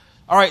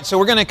All right, so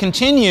we're going to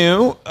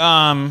continue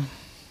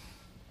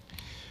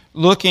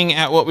looking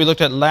at what we looked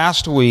at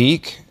last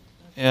week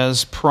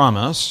as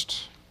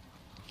promised.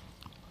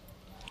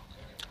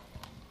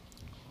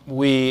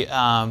 We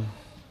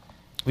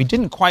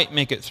didn't quite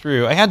make it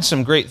through. I had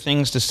some great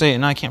things to say,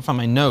 and I can't find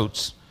my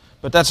notes,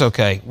 but that's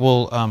okay.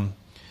 We'll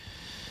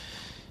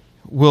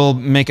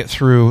make it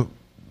through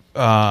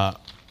and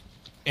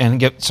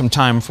get some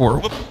time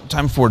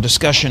for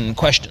discussion and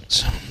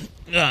questions.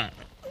 Let's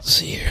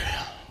see here.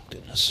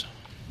 Goodness.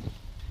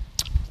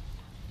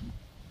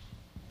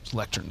 These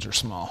lecterns are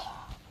small.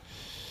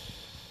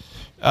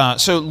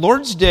 So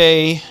Lord's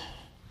Day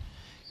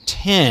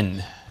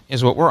 10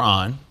 is what we're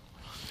on.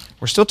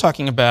 We're still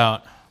talking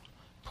about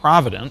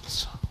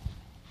providence.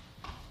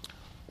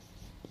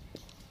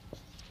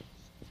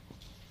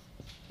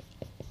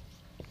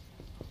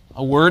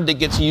 A word that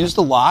gets used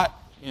a lot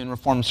in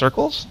Reformed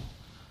circles.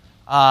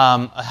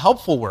 A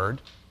helpful word,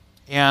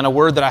 and a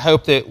word that I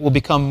hope that will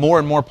become more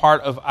and more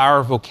part of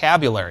our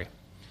vocabulary.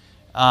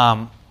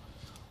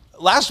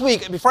 Last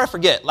week, before I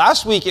forget,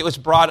 last week it was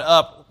brought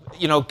up,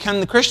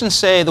 can the Christians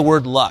say the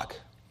word luck,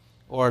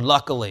 or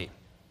luckily,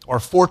 or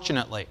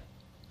fortunately?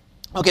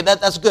 Okay,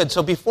 that's good.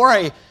 So before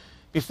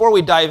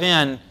we dive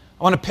in,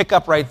 I want to pick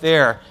up right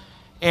there.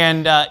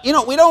 And,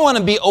 we don't want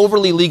to be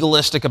overly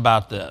legalistic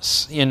about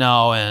this, you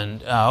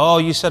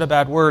said a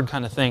bad word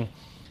kind of thing.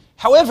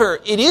 However,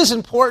 it is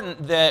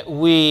important that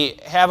we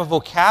have a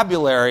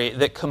vocabulary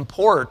that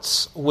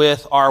comports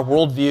with our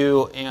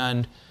worldview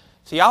and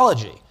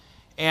theology.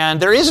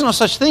 And there is no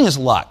such thing as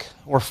luck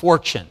or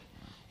fortune.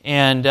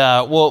 And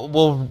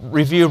we'll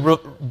review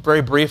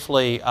very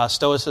briefly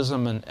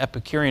Stoicism and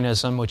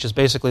Epicureanism, which is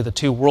basically the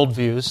two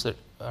worldviews that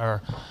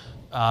are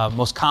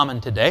most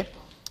common today.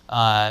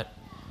 But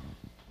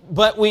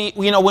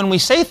when we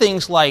say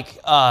things like,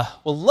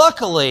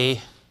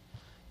 luckily,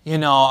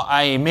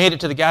 I made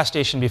it to the gas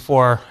station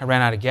before I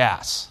ran out of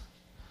gas.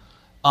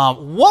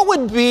 What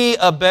would be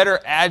a better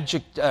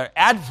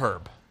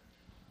adverb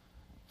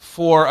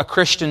for a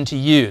Christian to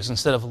use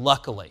instead of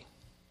luckily?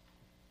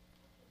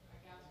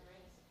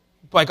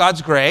 By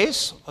God's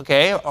grace,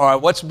 okay, or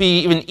what's be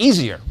even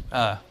easier?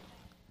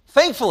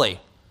 Thankfully,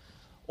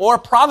 or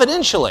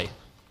providentially.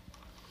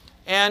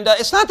 And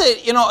it's not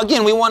that,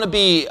 again, we want to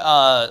be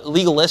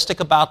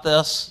legalistic about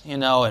this,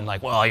 and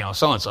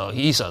so-and-so,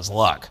 he says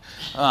luck.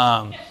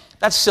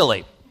 That's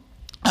silly.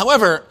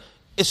 However,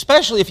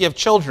 especially if you have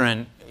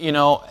children,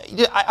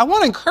 I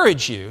want to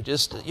encourage you,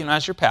 just,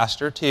 as your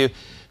pastor,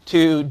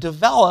 to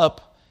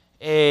develop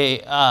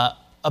a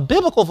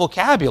biblical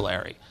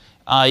vocabulary.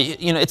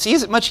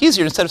 It's much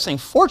easier instead of saying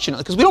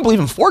fortunately, because we don't believe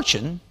in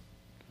fortune,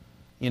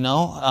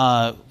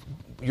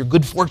 your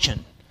good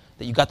fortune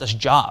that you got this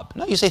job.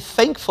 No, you say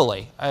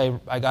thankfully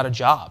I got a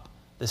job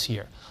this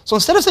year. So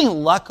instead of saying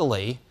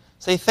luckily,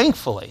 say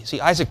thankfully.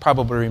 See, Isaac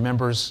probably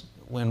remembers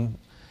when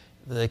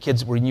the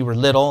kids, when you were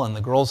little, and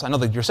the girls, I know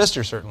that your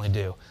sisters certainly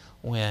do,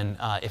 when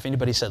if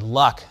anybody said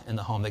luck in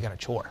the home, they got a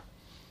chore.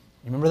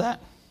 You remember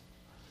that?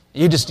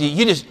 You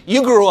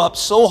grew up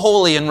so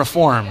holy and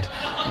reformed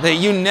that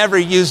you never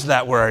used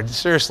that word.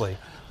 Seriously.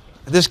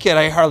 This kid,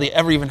 I hardly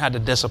ever even had to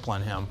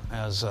discipline him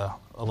as a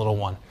little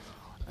one.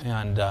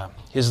 And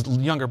his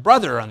younger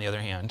brother, on the other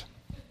hand,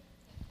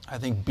 I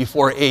think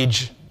before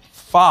age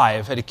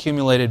 5, had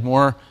accumulated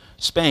more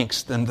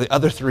spanks than the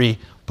other 3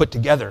 put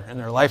together in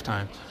their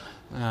lifetime.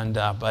 And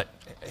but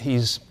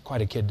he's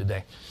quite a kid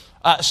today.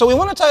 So we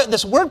want to talk.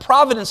 This word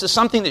providence is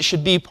something that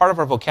should be part of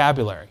our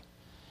vocabulary.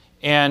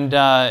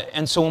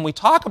 And so when we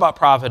talk about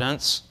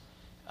providence,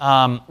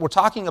 we're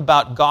talking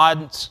about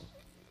God's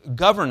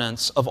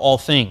governance of all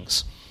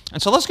things. And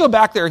so let's go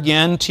back there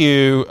again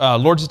to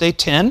Lord's Day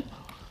 10,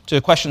 to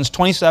questions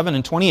 27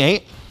 and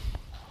 28.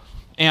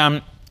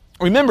 And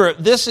remember,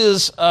 this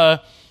is a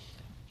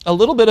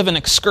little bit of an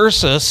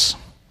excursus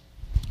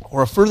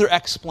or a further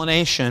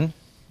explanation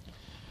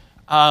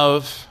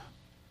of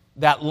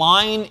that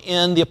line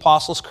in the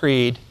Apostles'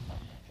 Creed,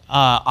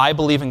 I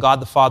believe in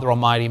God the Father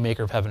Almighty,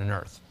 maker of heaven and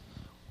earth.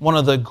 One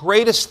of the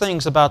greatest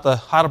things about the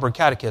Heidelberg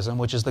Catechism,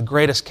 which is the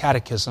greatest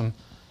catechism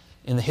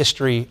in the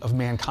history of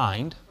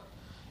mankind,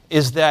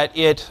 is that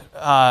it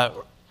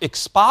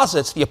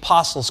exposits the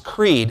Apostles'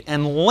 Creed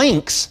and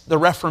links the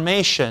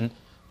Reformation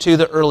to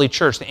the early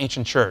church, the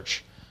ancient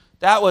church.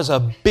 That was a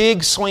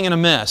big swing and a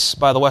miss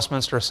by the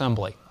Westminster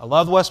Assembly. I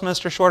love the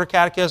Westminster Shorter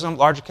Catechism,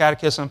 Larger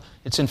Catechism.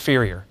 It's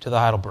inferior to the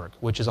Heidelberg,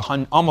 which is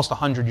almost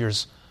 100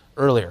 years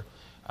earlier.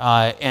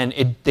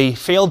 And they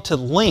failed to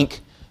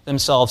link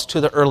themselves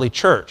to the early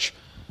church.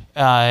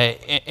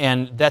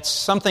 And that's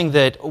something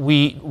that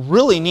we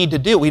really need to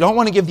do. We don't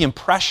want to give the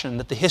impression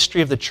that the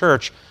history of the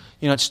church,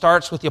 it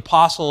starts with the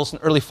apostles and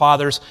early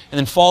fathers and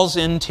then falls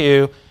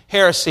into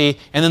heresy,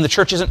 and then the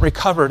church isn't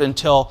recovered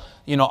until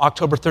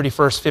October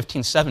 31st,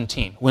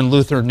 1517, when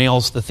Luther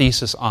nails the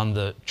thesis on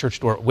the church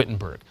door at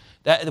Wittenberg.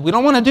 We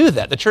don't want to do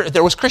that.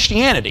 There was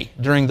Christianity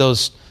during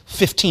those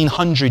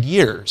 1,500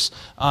 years.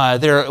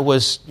 There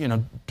was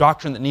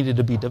doctrine that needed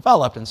to be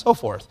developed and so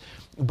forth.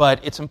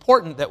 But it's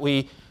important that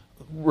we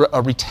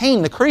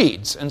retain the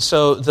creeds. And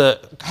so the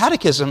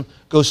catechism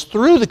goes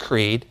through the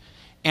creed,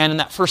 and in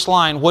that first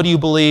line, what do you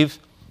believe?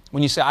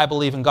 When you say, I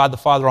believe in God the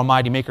Father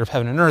Almighty, maker of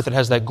heaven and earth, it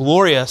has that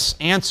glorious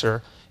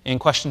answer in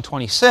question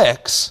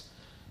 26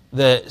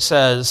 that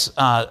says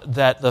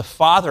that the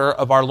Father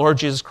of our Lord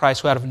Jesus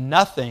Christ, who out of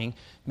nothing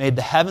made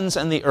the heavens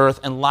and the earth,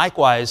 and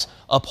likewise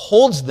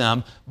upholds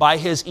them by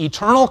his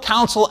eternal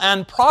counsel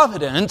and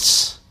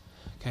providence.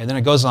 Okay, then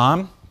it goes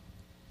on,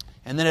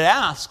 and then it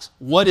asks,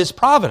 what is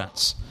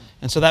providence?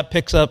 And so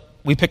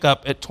we pick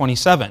up at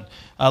 27.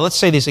 Let's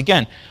say these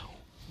again.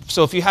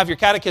 So if you have your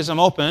catechism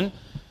open,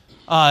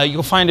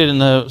 you'll find it in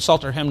the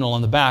Psalter hymnal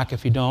in the back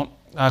if you don't.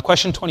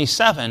 Question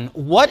 27,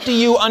 what do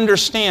you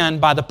understand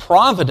by the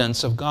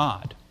providence of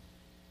God?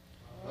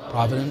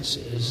 Providence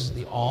is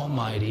the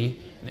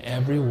almighty and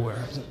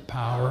everywhere present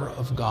power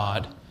of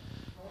God,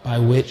 by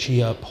which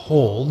he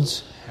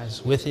upholds,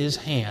 as with his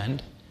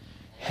hand,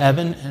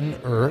 heaven and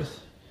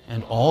earth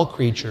and all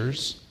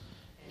creatures,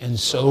 and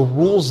so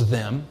rules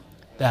them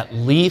that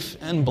leaf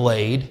and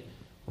blade,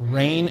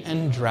 rain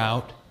and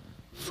drought,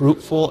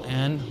 fruitful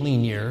and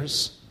lean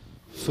years,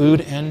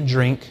 food and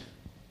drink,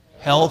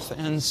 health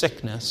and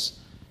sickness,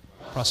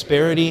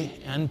 prosperity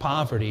and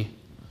poverty,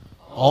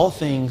 all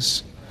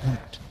things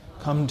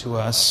come to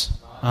us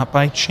not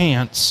by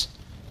chance,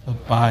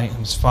 but by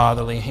his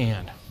fatherly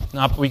hand.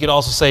 We could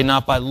also say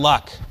not by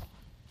luck.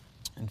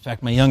 In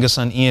fact, my youngest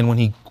son Ian, when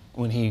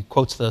he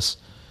quotes this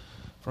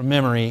from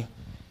memory,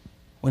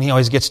 when he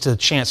always gets to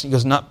chance, he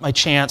goes, not by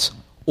chance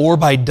or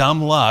by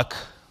dumb luck,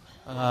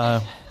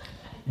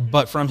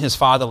 but from his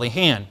fatherly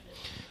hand.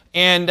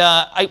 And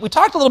we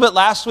talked a little bit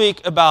last week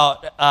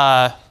about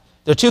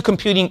the two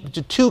competing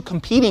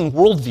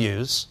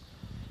worldviews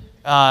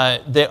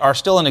that are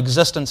still in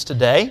existence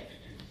today,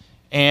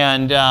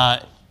 and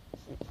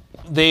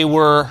they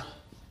were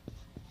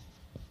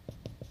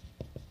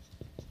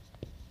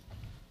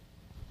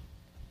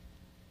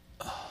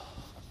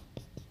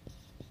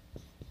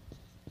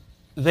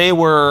the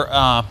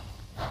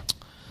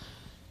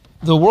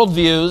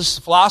worldviews,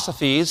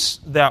 philosophies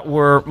that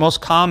were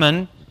most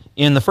common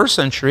in the first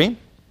century.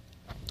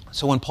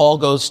 So when Paul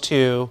goes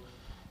to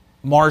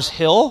Mars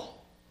Hill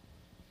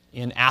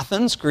in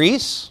Athens,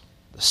 Greece,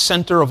 the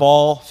center of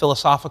all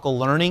philosophical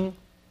learning,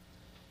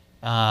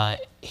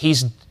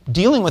 he's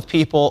dealing with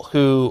people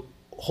who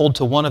hold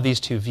to one of these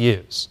two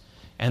views.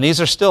 And these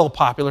are still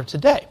popular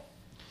today.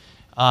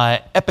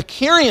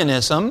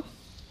 Epicureanism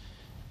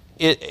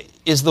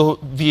is the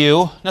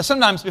view. Now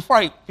sometimes, before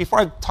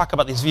I talk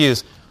about these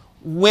views,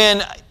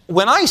 when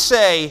I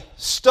say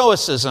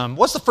Stoicism,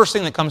 what's the first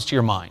thing that comes to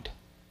your mind?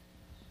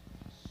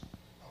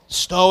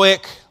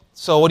 Stoic.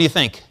 So what do you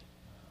think?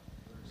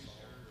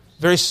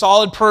 Very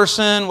solid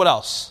person. What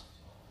else?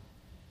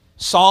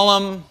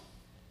 Solemn.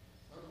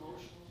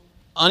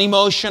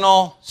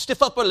 Unemotional.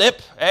 Stiff upper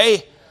lip.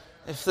 Hey,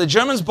 if the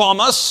Germans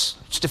bomb us,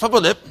 stiff upper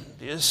lip.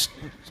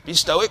 Be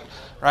stoic,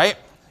 right?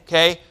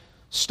 Okay.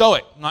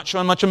 Stoic. Not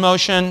showing much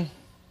emotion.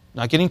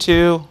 Not getting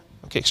too.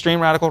 Okay, extreme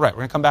radical. Right, we're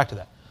going to come back to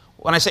that.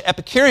 When I say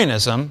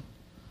Epicureanism,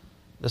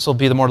 this will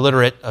be the more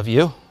literate of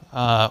you.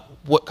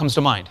 What comes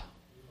to mind?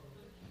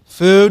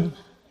 Food,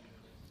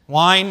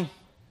 wine,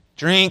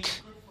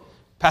 drink.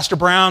 Pastor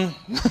Brown.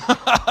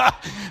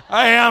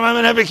 I'm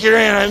an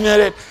Epicurean, I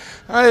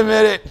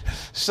admit it.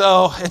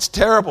 So it's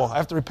terrible. I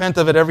have to repent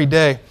of it every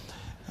day.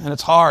 And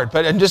it's hard.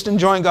 But I'm just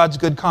enjoying God's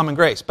good common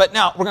grace. But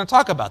now, we're going to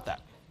talk about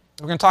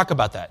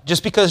that.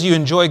 Just because you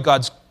enjoy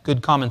God's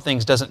good common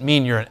things doesn't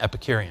mean you're an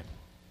Epicurean.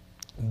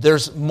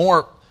 There's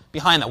more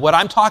behind that. What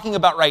I'm talking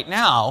about right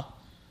now,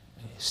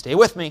 stay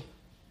with me,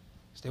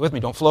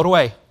 don't float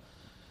away.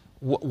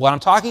 What I'm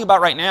talking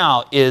about right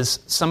now is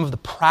some of the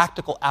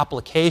practical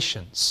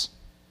applications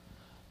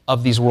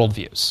of these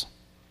worldviews.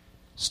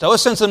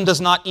 Stoicism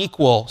does not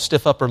equal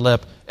stiff upper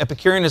lip.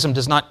 Epicureanism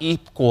does not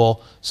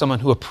equal someone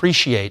who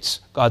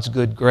appreciates God's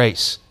good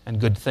grace and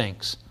good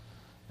things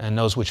and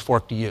knows which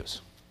fork to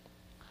use.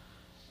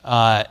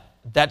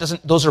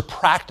 Those are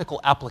practical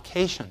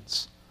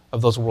applications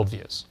of those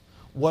worldviews.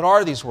 What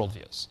are these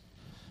worldviews?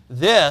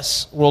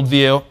 This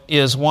worldview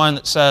is one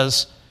that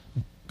says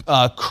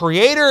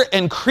creator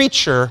and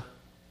creature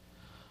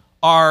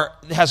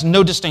has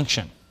no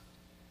distinction.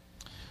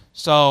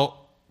 So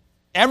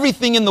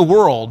everything in the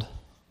world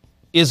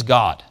is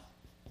God.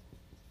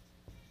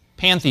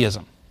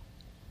 Pantheism.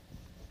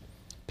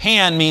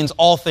 Pan means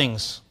all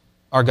things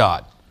are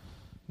God.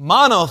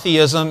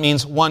 Monotheism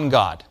means one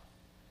God.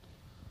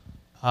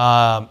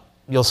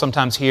 You'll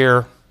sometimes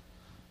hear,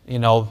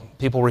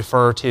 people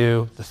refer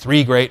to the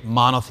three great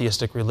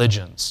monotheistic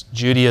religions,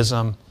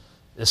 Judaism,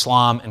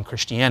 Islam, and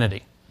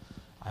Christianity.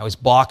 I always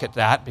balk at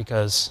that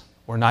because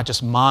we're not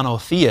just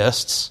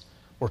monotheists,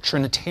 we're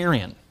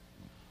Trinitarian,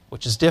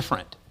 which is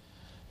different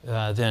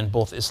than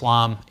both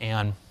Islam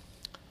and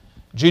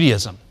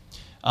Judaism.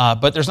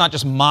 But there's not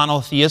just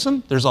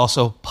monotheism, there's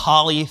also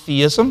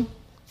polytheism.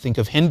 Think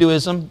of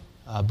Hinduism,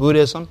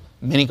 Buddhism,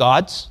 many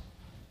gods,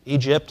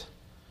 Egypt,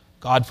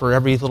 God for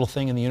every little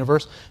thing in the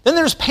universe. Then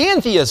there's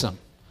pantheism,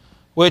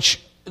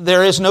 which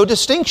there is no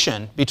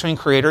distinction between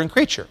creator and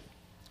creature.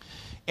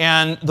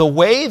 And the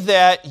way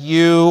that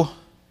you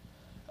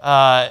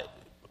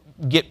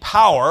get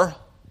power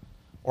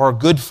or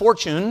good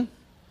fortune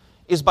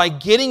is by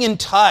getting in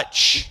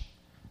touch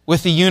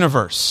with the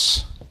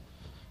universe.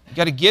 You've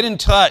got to get in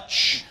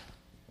touch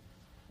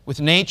with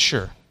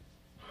nature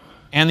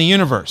and the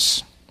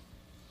universe.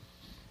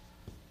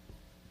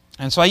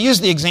 And so I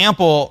used the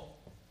example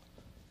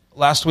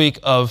last week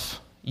of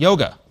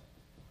yoga.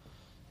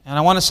 And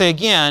I want to say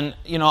again,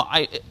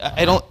 I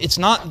don't. It's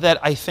not that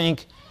I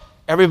think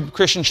every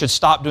Christian should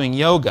stop doing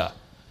yoga,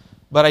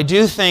 but I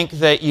do think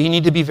that you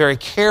need to be very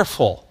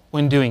careful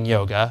when doing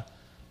yoga.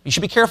 You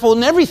should be careful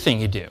in everything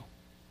you do.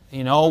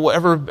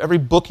 Every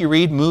book you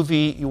read,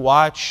 movie you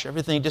watch,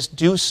 everything, just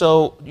do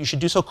so. You should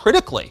do so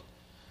critically.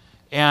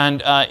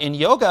 And in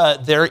yoga,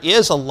 there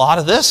is a lot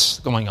of this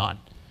going on,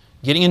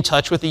 getting in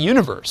touch with the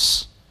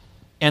universe,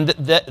 and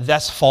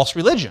that's false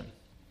religion.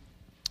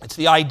 It's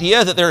the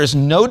idea that there is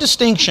no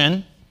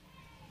distinction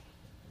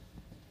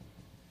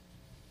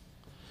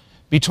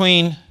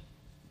between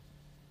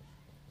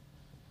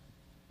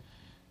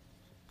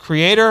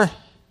creator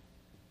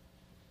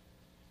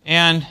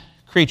and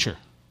creature.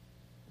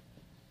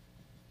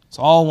 It's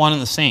all one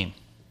and the same.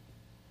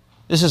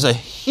 This is a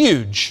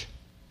huge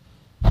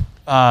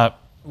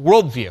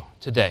worldview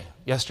today.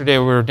 Yesterday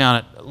we were down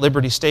at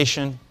Liberty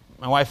Station,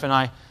 my wife and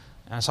I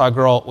saw a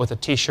girl with a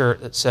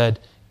T-shirt that said,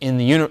 in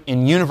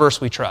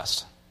universe we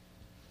trust.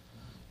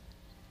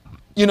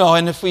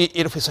 And if we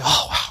say,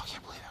 oh, wow, I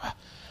can't believe that.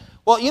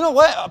 Well, you know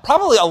what?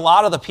 Probably a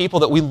lot of the people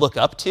that we look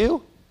up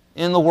to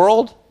in the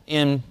world,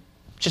 in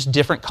just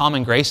different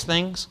common grace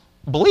things,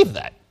 believe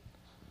that.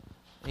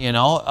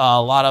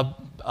 A lot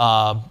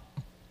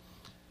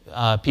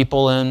of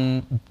people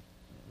in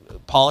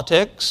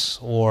politics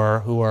or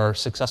who are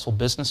successful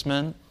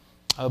businessmen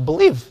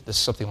believe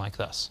something like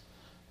this,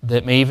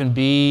 that may even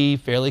be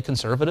fairly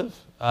conservative.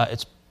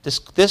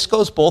 This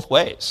goes both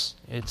ways.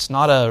 It's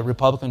not a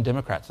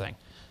Republican-Democrat thing.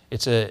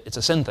 It's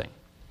a sin thing.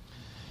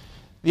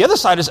 The other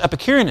side is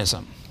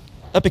Epicureanism.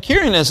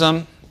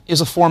 Epicureanism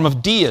is a form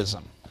of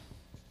deism.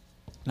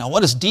 Now,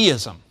 what is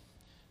deism?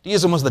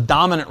 Deism was the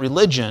dominant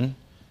religion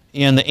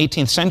in the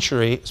 18th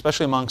century,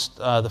 especially amongst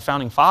the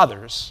founding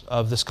fathers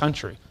of this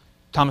country.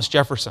 Thomas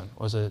Jefferson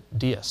was a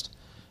deist.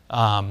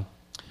 John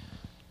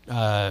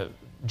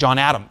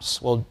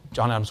Adams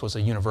was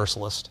a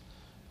universalist.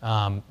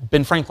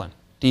 Ben Franklin,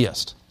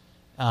 deist.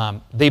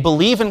 They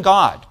believe in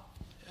God.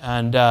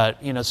 And,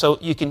 so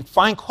you can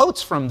find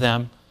quotes from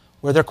them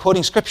where they're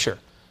quoting Scripture.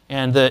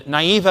 And the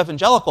naive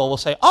evangelical will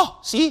say, oh,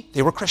 see,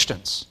 they were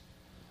Christians.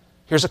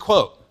 Here's a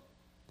quote.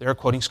 They're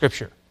quoting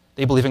Scripture.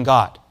 They believe in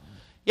God.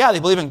 Yeah,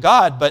 they believe in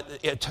God, but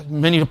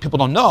many people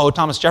don't know,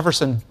 Thomas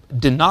Jefferson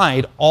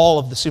denied all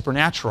of the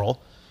supernatural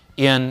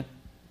in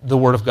the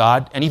Word of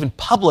God and even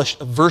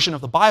published a version of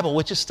the Bible,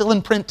 which is still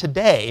in print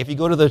today. If you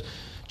go to the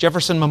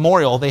Jefferson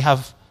Memorial, they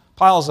have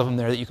piles of them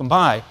there that you can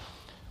buy,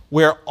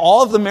 where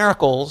all of the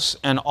miracles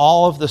and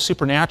all of the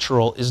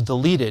supernatural is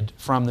deleted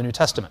from the New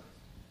Testament.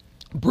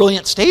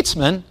 Brilliant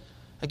statesman,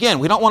 again,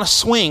 we don't want to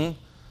swing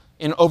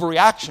in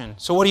overreaction.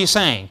 So what are you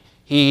saying?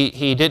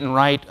 He didn't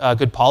write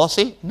good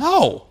policy?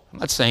 No, I'm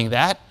not saying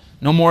that.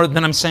 No more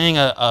than I'm saying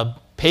a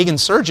pagan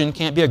surgeon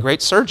can't be a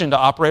great surgeon to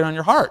operate on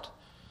your heart.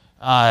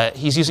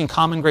 He's using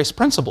common grace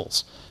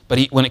principles. But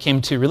when it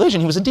came to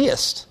religion, he was a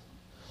deist.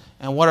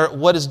 And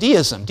what is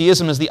deism?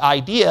 Deism is the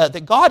idea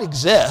that God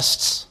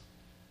exists,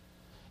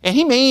 and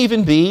he may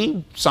even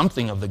be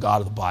something of the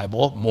God of the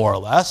Bible, more or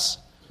less,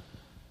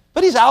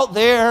 but he's out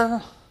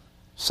there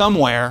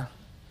somewhere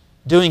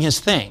doing his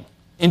thing,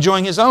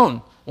 enjoying his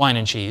own wine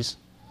and cheese,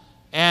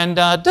 and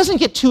doesn't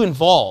get too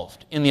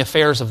involved in the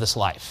affairs of this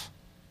life.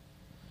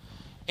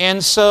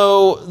 And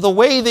so the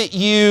way that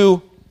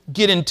you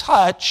get in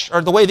touch,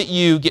 or the way that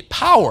you get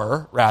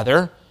power,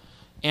 rather,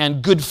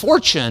 and good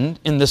fortune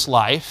in this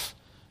life,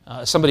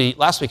 somebody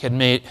last week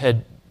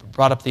had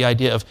brought up the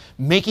idea of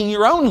making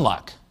your own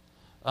luck,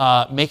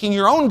 making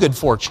your own good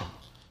fortune.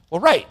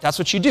 Well, right, that's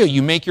what you do.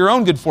 You make your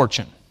own good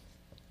fortune.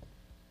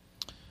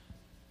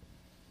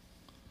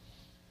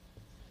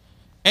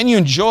 And you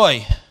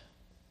enjoy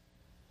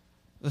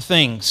the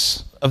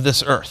things of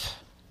this earth.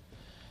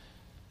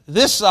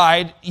 This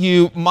side,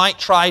 you might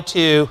try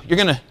to,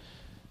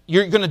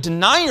 you're going to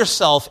deny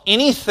yourself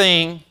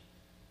anything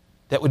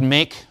that would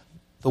make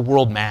the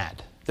world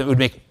mad, that would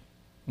make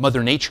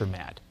Mother Nature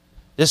mad.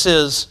 This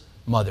is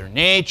Mother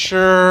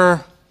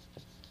Nature.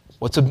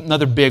 What's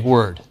another big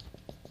word?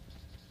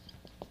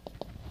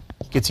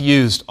 Gets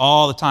used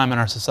all the time in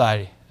our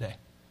society today.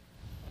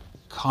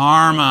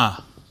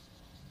 Karma.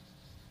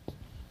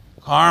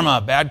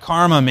 Karma, bad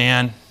karma,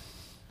 man.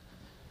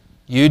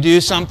 You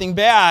do something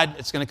bad,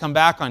 it's going to come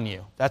back on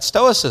you. That's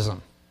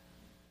Stoicism.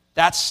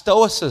 That's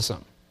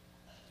Stoicism.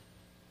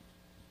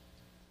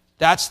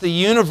 That's the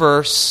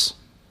universe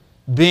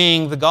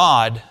being the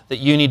God that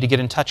you need to get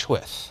in touch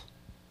with.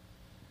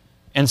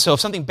 And so if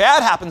something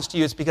bad happens to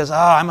you, it's because,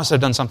 I must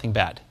have done something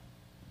bad.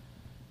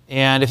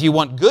 And if you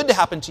want good to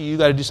happen to you, you've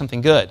got to do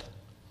something good.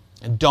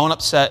 And don't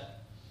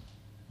upset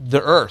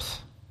the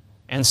earth.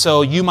 And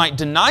so you might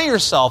deny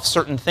yourself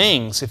certain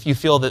things if you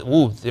feel that,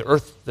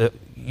 the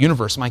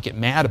universe might get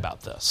mad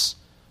about this,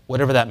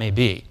 whatever that may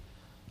be,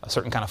 a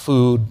certain kind of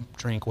food,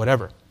 drink,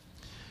 whatever.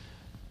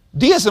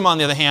 Deism, on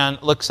the other hand,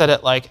 looks at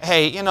it like,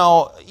 hey,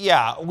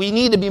 we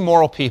need to be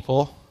moral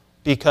people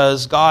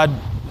because God,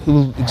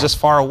 who exists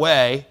far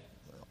away,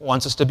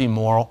 wants us to be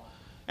moral.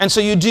 And so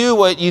you do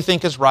what you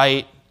think is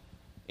right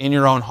in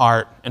your own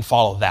heart and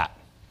follow that.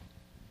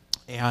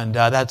 And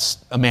that's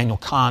Immanuel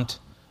Kant,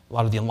 a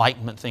lot of the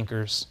Enlightenment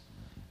thinkers.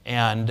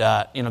 And,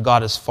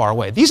 God is far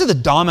away. These are the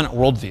dominant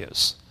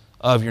worldviews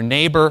of your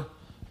neighbor,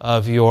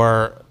 of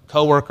your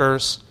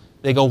coworkers.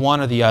 They go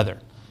one or the other.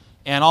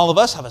 And all of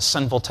us have a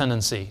sinful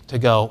tendency to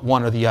go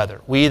one or the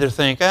other. We either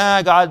think,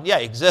 God, he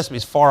exists, but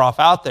he's far off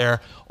out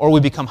there, or we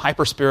become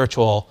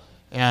hyper-spiritual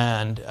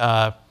and,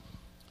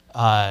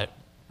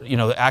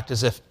 act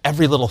as if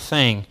every little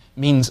thing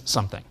means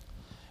something.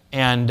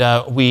 And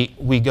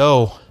we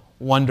go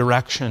one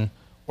direction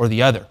or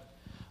the other.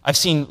 I've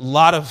seen a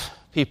lot of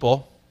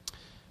people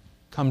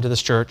come to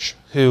this church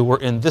who were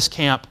in this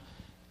camp,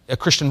 a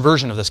Christian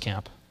version of this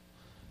camp,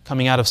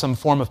 coming out of some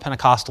form of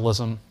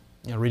Pentecostalism,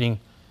 reading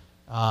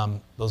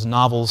those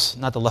novels,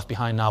 not the Left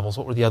Behind novels,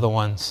 what were the other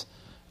ones?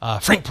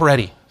 Frank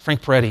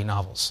Peretti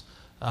novels.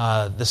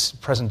 This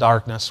Present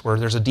Darkness, where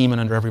there's a demon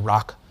under every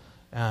rock.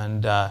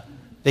 And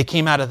they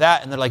came out of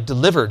that and they're like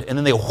delivered, and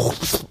then they go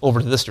over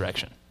to this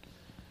direction.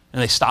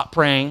 And they stop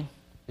praying,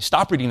 they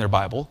stop reading their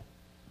Bible,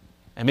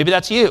 and maybe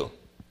that's you.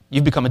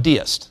 You've become a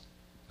deist,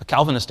 a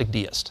Calvinistic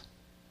deist.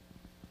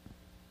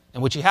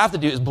 And what you have to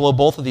do is blow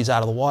both of these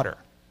out of the water,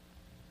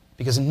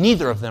 because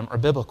neither of them are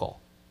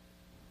biblical.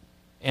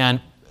 And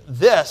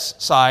this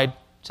side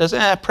says,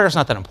 prayer's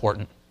not that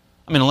important.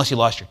 Unless you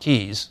lost your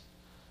keys.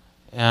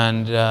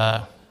 And,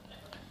 but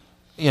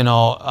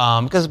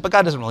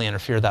God doesn't really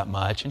interfere that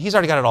much. And he's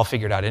already got it all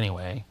figured out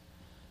anyway.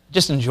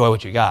 Just enjoy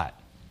what you got.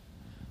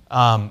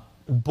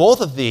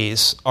 Both of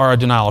these are a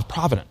denial of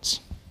providence.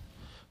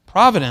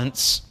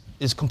 Providence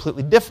is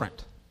completely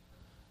different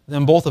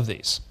than both of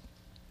these.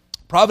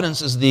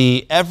 Providence is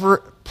the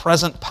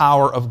ever-present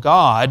power of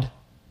God,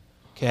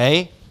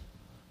 okay,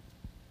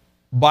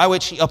 by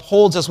which he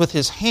upholds us with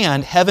his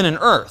hand, heaven and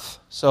earth.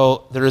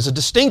 So there is a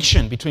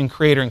distinction between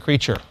creator and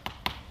creature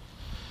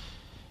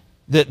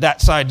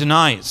that side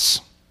denies.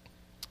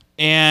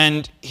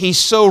 And he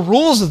so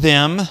rules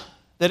them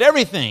that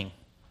everything,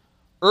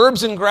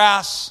 herbs and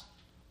grass,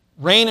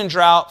 rain and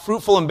drought,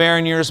 fruitful and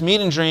barren years,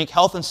 meat and drink,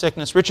 health and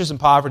sickness, riches and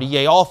poverty,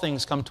 yea, all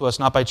things come to us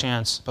not by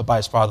chance, but by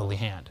his fatherly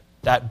hand.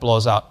 That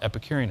blows out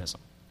Epicureanism.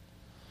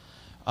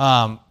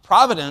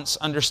 Providence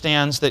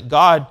understands that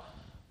God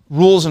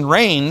rules and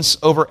reigns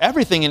over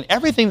everything, and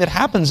everything that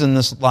happens in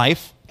this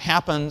life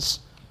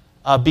happens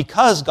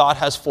because God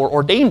has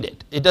foreordained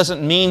it. It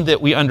doesn't mean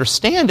that we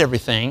understand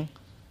everything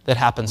that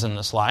happens in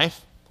this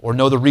life or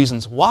know the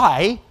reasons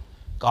why.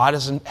 God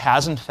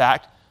has in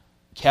fact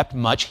kept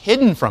much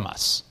hidden from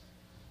us,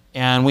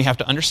 and we have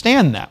to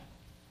understand that.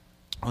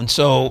 And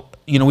so,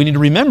 we need to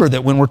remember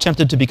that when we're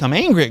tempted to become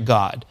angry at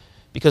God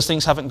because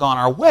things haven't gone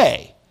our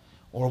way,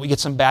 or we get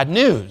some bad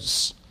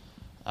news,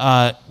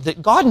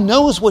 that God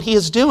knows what he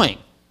is doing.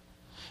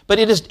 But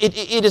it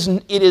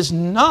is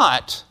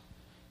not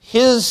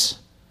his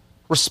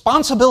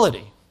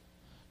responsibility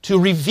to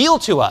reveal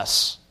to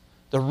us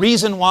the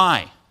reason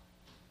why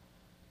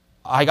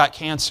I got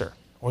cancer,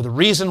 or the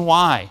reason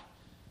why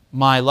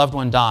my loved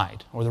one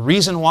died, or the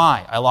reason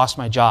why I lost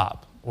my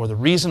job, or the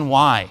reason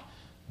why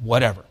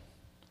whatever.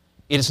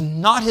 It is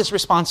not his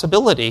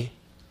responsibility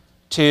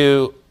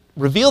to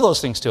reveal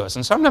those things to us.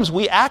 And sometimes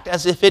we act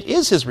as if it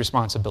is his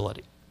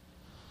responsibility.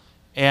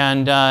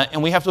 And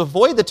we have to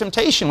avoid the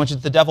temptation, which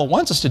the devil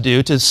wants us to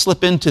do, to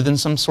slip into then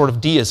some sort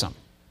of deism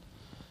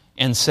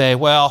and say,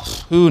 well,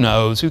 who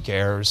knows, who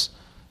cares?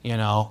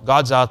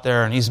 God's out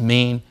there and he's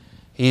mean.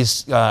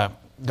 He's got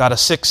a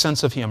sick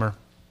sense of humor.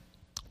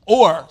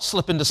 Or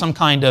slip into some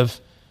kind of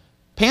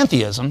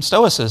pantheism,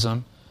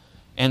 stoicism,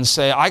 and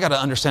say, I got to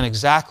understand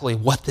exactly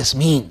what this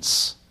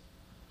means.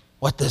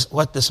 What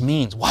this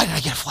means. Why did I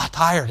get a flat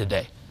tire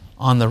today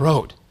on the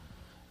road?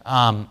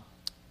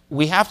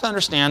 We have to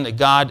understand that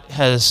God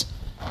has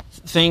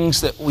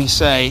things that we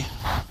say,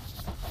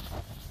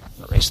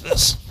 erase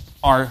this,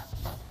 are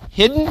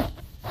hidden,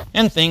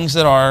 and things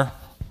that are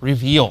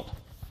revealed.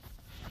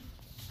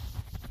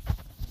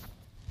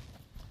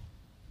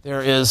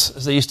 There is,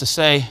 as they used to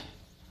say,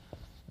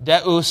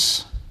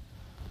 Deus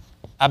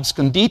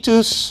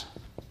absconditus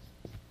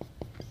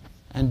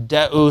and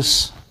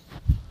Deus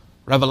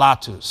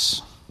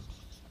revelatus.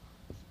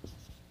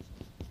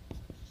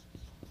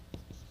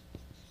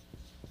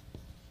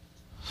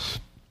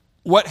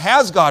 What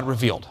has God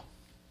revealed?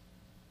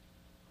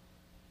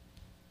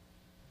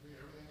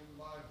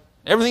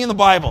 Everything in the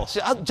Bible. See,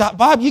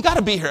 Bob, you got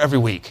to be here every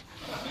week.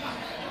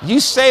 You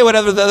say what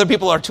the other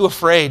people are too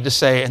afraid to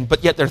say,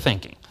 but yet they're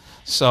thinking.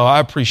 So I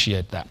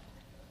appreciate that.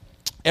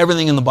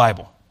 Everything in the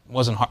Bible.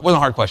 Wasn't a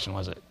hard question,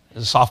 was it? It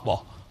was a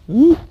softball.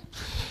 Woo.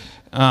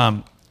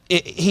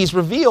 He's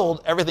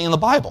revealed everything in the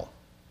Bible.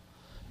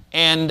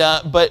 And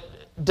but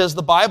does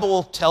the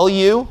Bible tell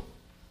you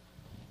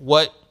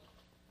what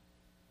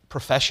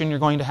profession you're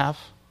going to have?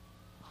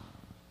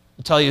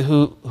 It'll tell you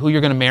who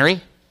you're going to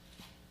marry?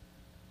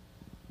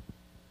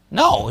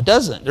 No, it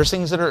doesn't. There's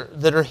things that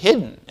are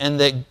hidden, and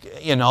that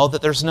that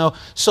there's no.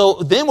 So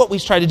then, what we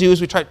try to do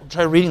is we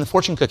try reading the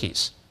fortune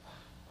cookies.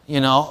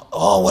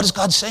 What is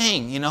God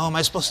saying? Am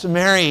I supposed to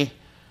marry,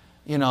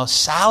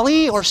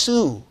 Sally or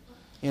Sue?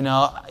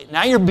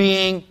 Now you're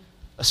being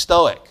a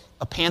Stoic,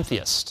 a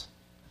pantheist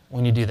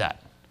when you do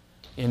that.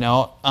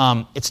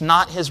 It's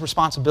not his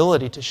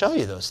responsibility to show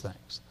you those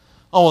things.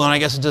 Oh, well, then I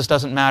guess it just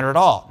doesn't matter at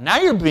all. Now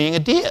you're being a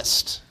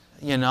deist,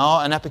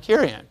 an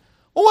Epicurean.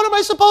 Well, what am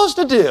I supposed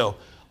to do?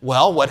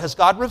 Well, what has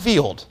God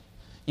revealed?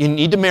 You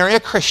need to marry a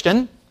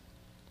Christian.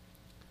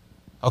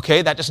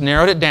 Okay, that just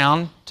narrowed it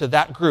down to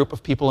that group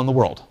of people in the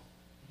world.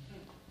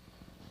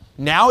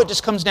 Now it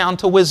just comes down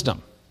to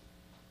wisdom.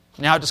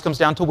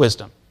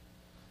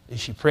 Is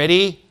she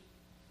pretty?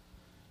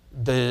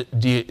 Can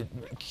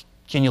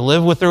you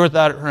live with her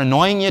without her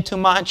annoying you too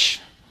much?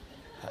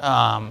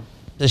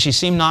 Does she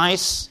seem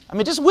nice? I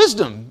mean, just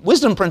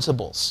wisdom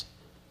principles.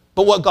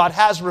 But what God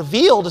has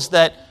revealed is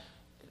that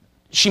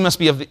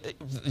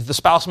the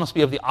spouse must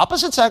be of the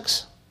opposite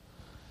sex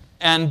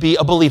and be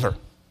a believer.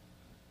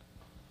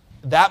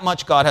 That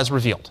much God has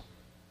revealed.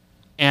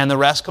 And the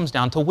rest comes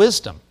down to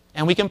wisdom.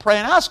 And we can pray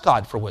and ask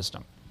God for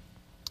wisdom.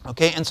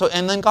 Okay, and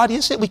then God,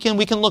 we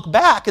can look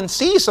back and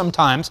see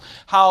sometimes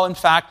how, in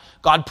fact,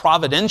 God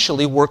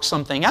providentially works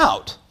something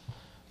out.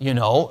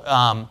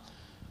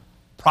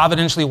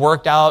 Providentially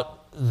worked out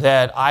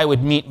that I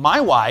would meet my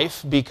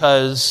wife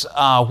because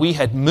we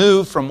had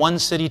moved from one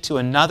city to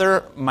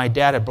another. My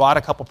dad had bought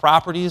a couple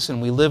properties,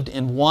 and we lived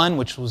in one,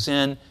 which was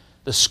in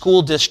the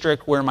school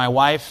district where my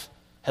wife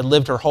had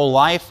lived her whole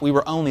life. We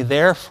were only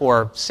there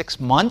for 6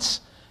 months,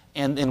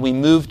 and then we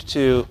moved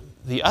to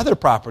the other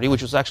property,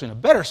 which was actually in a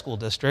better school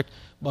district,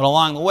 but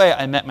along the way,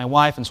 I met my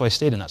wife, and so I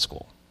stayed in that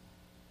school.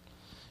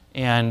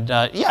 And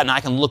and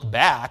I can look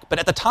back, but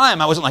at the time,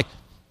 I wasn't like,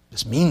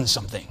 this means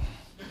something.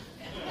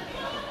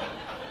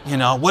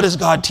 What is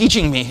God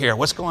teaching me here?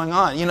 What's going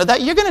on?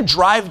 That you're going to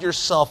drive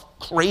yourself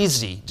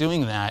crazy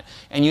doing that,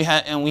 and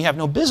we have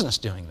no business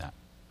doing that.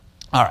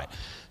 All right,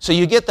 so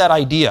you get that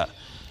idea.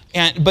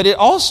 But it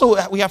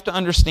also, we have to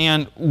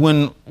understand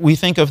when we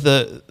think of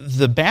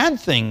the bad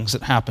things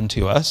that happen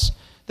to us,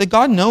 that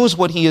God knows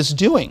what he is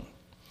doing.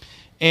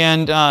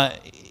 And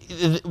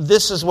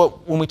this is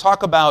when we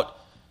talk about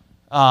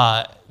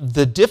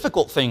the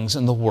difficult things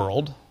in the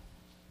world,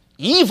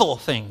 evil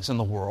things in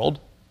the world,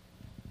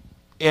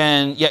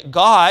 and yet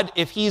God,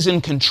 if he's in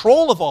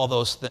control of all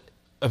those,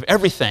 of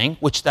everything,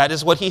 which that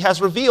is what he has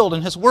revealed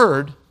in his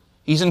word,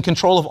 he's in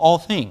control of all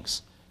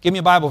things. Give me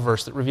a Bible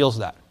verse that reveals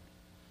that.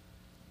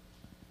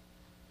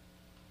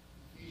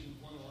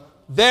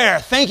 There,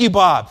 thank you,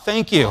 Bob.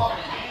 Thank you.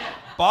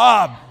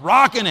 Bob,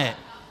 rocking it.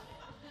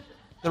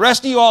 The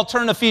rest of you all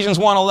turn to Ephesians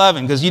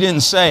 1:11 because you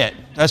didn't say it.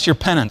 That's your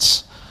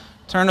penance.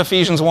 Turn to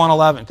Ephesians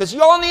 1:11 because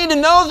you all need to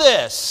know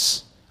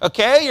this.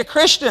 Okay? You're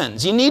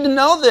Christians. You need to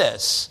know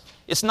this.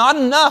 It's not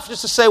enough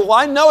just to say, well,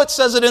 I know it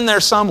says it in there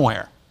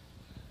somewhere.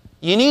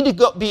 You need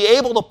to be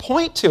able to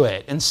point to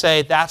it and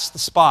say, that's the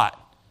spot.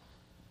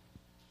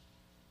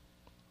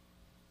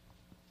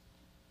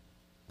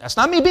 That's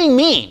not me being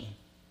mean.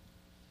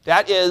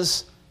 That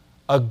is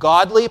a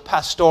godly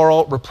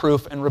pastoral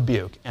reproof and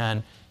rebuke.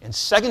 And in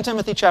 2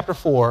 Timothy chapter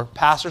 4,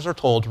 pastors are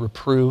told to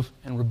reprove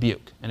and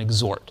rebuke and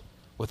exhort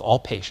with all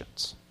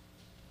patience.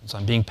 And so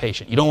I'm being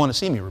patient. You don't want to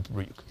see me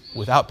rebuke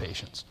without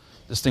patience.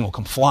 This thing will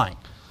come flying.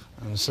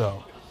 And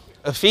so,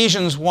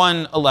 Ephesians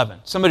 1:11.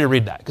 Somebody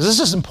read that, because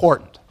this is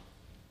important.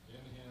 In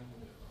him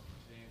we have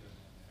obtained an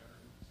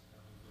inheritance,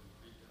 having been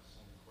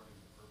predestined according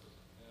to the purpose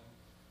of him,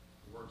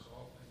 who works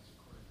all things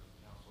according to the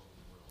counsel of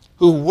his will.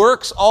 Who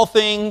works all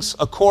things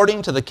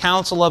according to the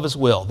counsel of his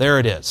will. There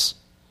it is.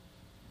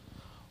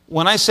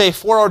 When I say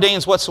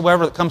foreordains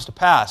whatsoever that comes to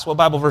pass, what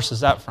Bible verse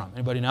is that from?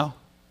 Anybody know?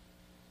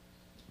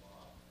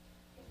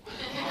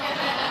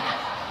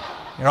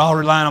 You're all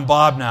relying on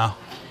Bob now.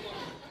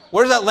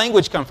 Where does that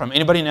language come from?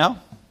 Anybody know?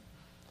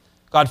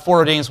 God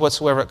foreordains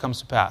whatsoever it comes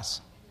to pass.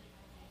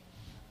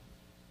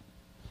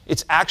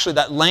 It's actually,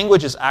 that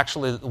language is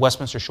actually the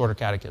Westminster Shorter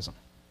Catechism.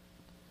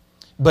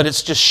 But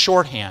it's just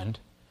shorthand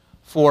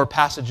for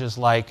passages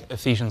like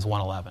Ephesians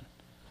 1:11.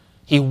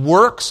 He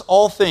works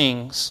all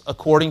things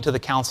according to the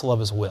counsel of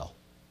his will.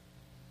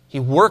 He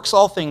works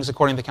all things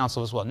according to the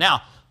counsel of his will.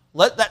 Now,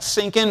 let that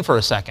sink in for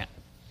a second.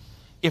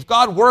 If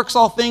God works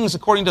all things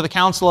according to the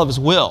counsel of his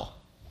will,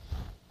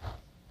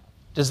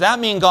 does that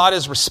mean God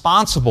is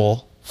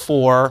responsible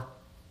for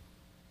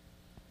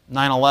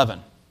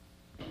 9/11?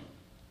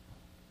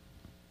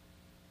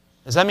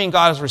 Does that mean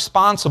God is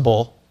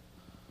responsible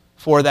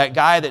for that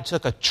guy that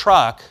took a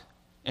truck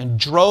and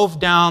drove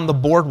down the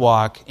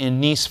boardwalk in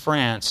Nice,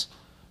 France,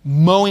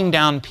 mowing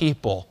down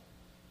people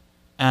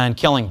and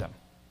killing them?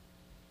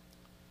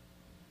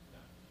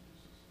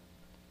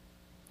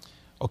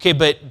 Okay,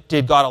 but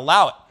did God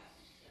allow it?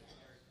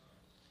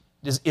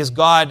 Is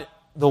God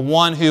the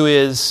one who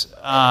is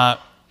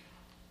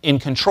in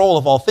control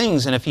of all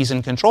things. And if he's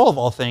in control of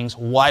all things,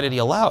 why did he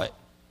allow it?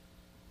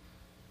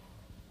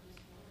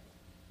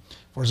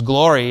 For his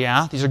glory,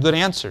 yeah. These are good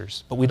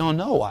answers, but we don't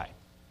know why.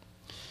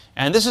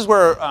 And this is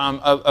where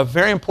a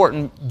very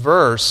important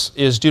verse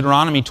is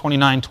Deuteronomy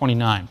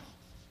 29:29.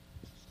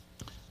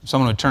 If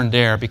someone would turn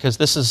there, because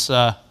this was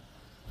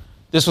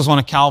one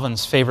of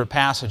Calvin's favorite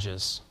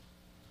passages.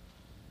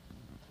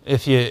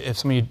 If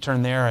somebody would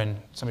turn there and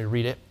somebody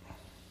read it.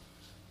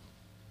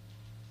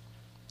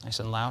 Nice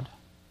and loud.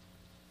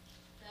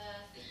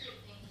 The secret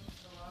things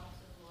belong to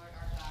the Lord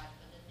our God,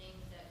 but the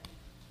things that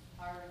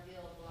are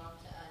revealed belong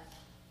to us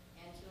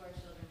and to our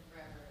children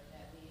forever,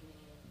 that we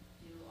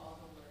may do all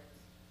the words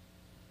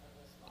of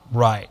this law.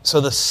 Right.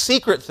 So the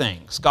secret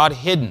things, God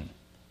hidden,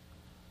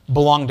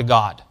 belong to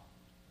God.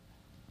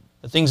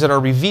 The things that are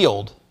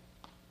revealed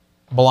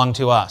belong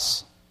to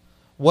us.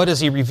 What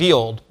has he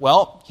revealed?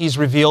 Well, he's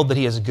revealed that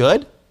he is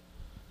good,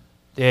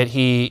 that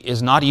he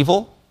is not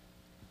evil.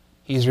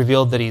 He's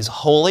revealed that he's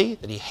holy,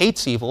 that he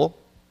hates evil,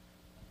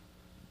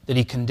 that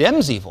he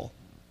condemns evil.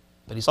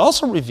 But he's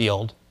also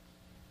revealed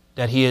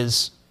that he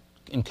is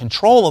in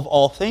control of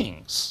all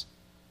things,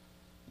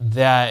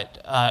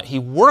 that he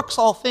works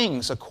all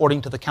things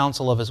according to the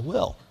counsel of his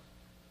will.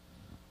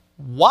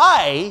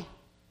 Why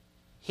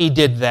he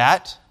did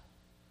that,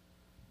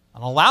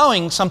 and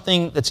allowing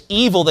something that's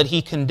evil that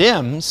he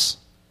condemns,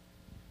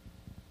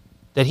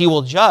 that he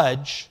will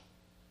judge,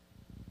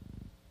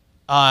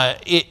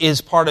 is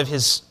part of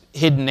his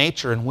hidden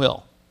nature and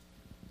will.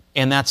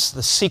 And that's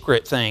the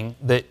secret thing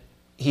that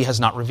he has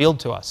not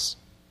revealed to us.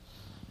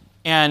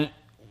 And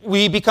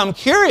we become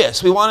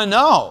curious. We want to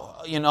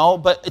know,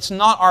 but it's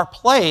not our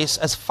place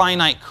as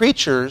finite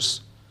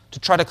creatures to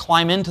try to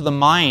climb into the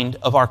mind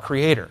of our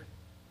Creator.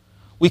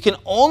 We can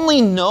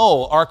only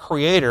know our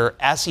Creator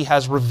as he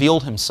has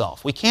revealed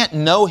himself. We can't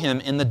know him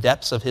in the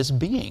depths of his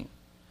being.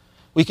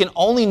 We can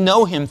only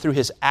know him through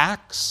his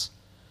acts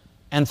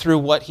and through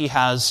what he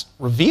has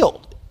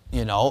revealed.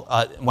 When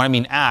I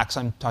mean acts,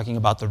 I'm talking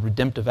about the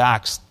redemptive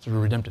acts through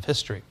redemptive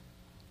history.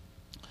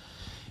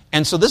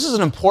 And so this is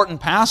an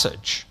important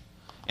passage.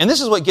 And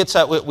this is what gets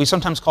at what we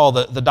sometimes call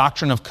the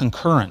doctrine of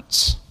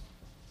concurrence.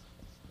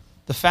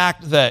 The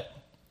fact that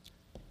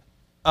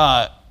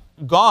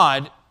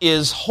God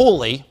is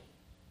holy,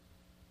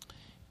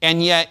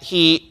 and yet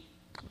he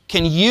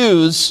can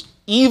use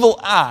evil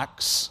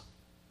acts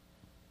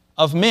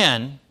of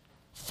men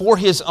for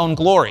his own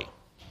glory.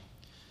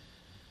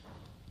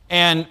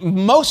 And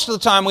most of the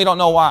time we don't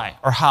know why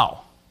or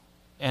how,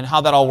 and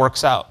how that all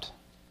works out.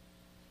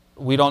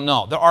 We don't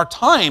know. There are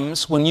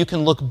times when you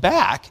can look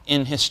back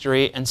in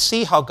history and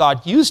see how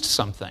God used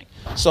something.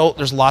 So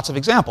there's lots of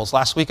examples.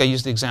 Last week I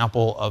used the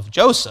example of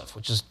Joseph,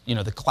 which is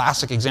the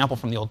classic example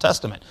from the Old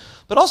Testament.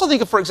 But also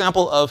think of, for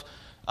example, of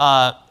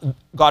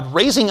God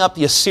raising up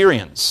the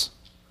Assyrians,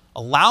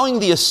 allowing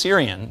the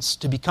Assyrians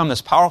to become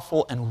this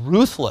powerful and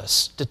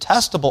ruthless,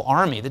 detestable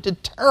army that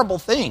did terrible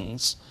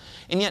things,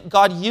 and yet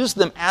God used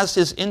them as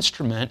his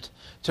instrument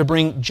to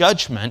bring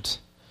judgment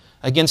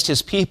against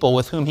his people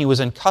with whom he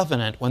was in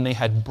covenant when they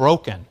had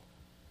broken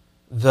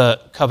the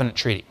covenant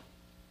treaty.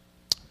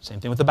 Same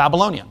thing with the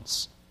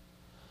Babylonians.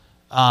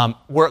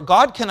 Where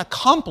God can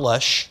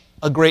accomplish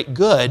a great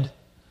good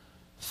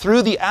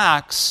through the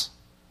acts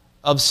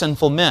of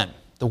sinful men,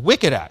 the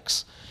wicked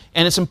acts.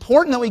 And it's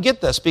important that we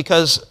get this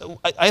because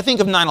I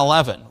think of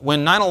 9/11.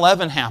 When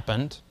 9/11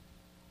 happened,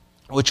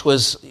 which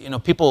was,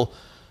 people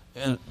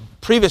in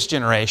previous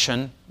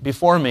generation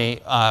before me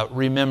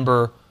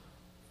remember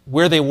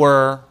where they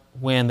were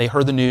when they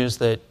heard the news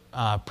that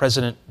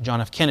President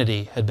John F.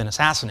 Kennedy had been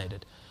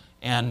assassinated.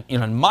 And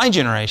in my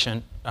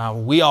generation,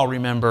 we all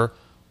remember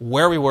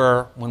where we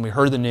were when we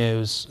heard the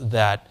news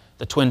that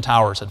the Twin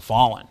Towers had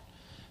fallen.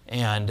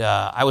 And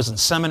I was in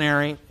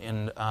seminary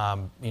and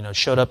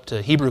showed up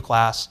to Hebrew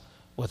class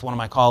with one of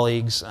my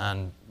colleagues,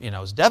 and it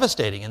was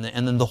devastating.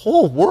 And then the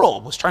whole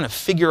world was trying to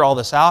figure all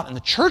this out, and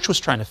the church was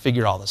trying to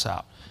figure all this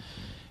out.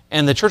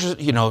 And the churches,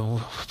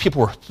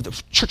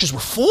 the churches were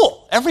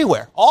full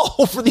everywhere, all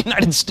over the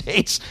United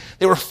States.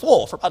 They were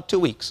full for about 2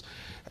 weeks.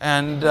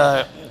 And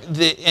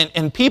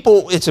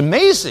people, it's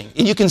amazing.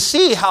 And you can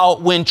see how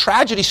when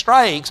tragedy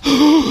strikes,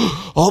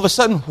 all of a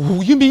sudden,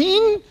 you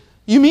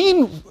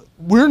mean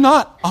we're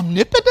not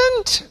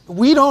omnipotent?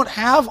 We don't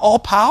have all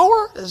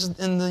power as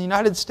in the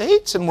United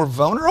States and we're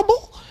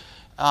vulnerable?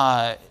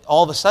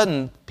 All of a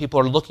sudden,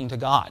 people are looking to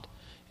God.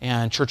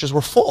 And churches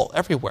were full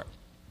everywhere.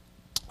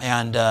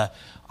 And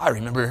I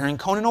remember hearing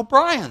Conan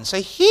O'Brien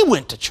say he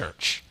went to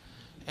church.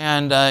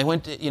 And he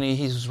went to,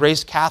 he was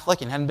raised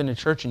Catholic and hadn't been to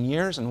church in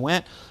years and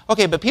went.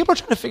 Okay, but people are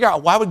trying to figure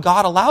out why would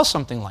God allow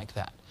something like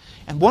that?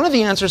 And one of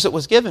the answers that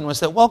was given was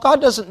that,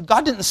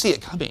 God didn't see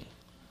it coming.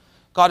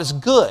 God is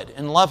good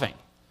and loving.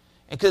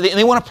 And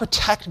they want to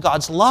protect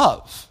God's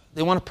love.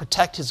 They want to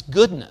protect his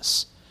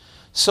goodness.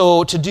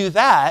 So to do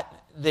that,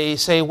 they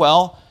say,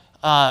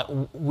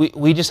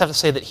 we just have to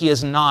say that he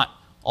is not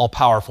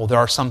all-powerful. There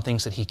are some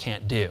things that he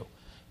can't do.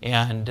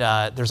 And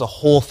there's a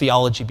whole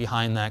theology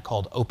behind that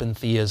called open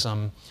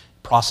theism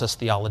process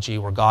theology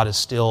where God is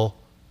still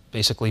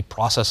basically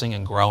processing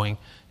and growing,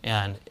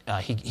 and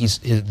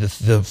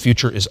the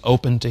future is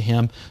open to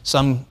him.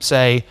 Some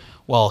say,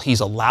 well, he's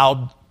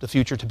allowed the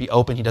future to be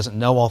open. He doesn't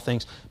know all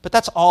things. But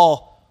that's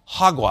all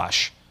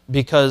hogwash,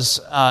 because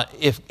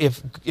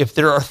if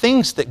there are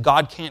things that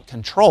God can't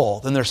control,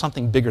 then there's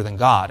something bigger than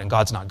God, and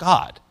God's not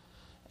God.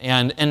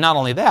 And not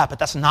only that, but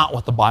that's not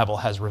what the Bible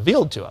has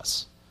revealed to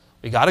us.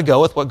 We got to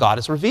go with what God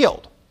has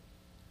revealed.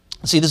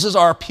 See, this is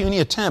our puny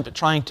attempt at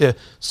trying to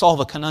solve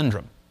a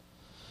conundrum.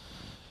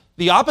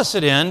 The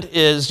opposite end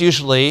is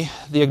usually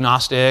the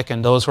agnostic,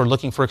 and those who are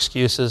looking for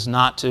excuses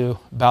not to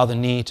bow the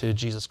knee to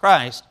Jesus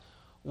Christ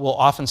will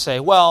often say,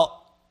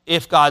 well,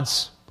 if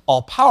God's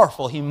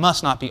all-powerful, he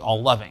must not be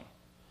all-loving.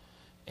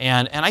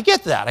 And I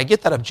get that. I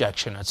get that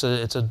objection.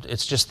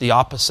 It's just the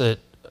opposite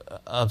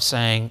of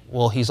saying,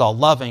 well, he's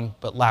all-loving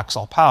but lacks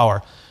all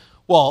power.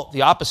 Well,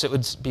 the opposite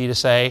would be to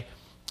say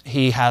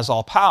he has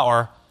all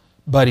power,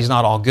 but he's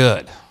not all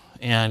good,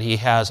 and he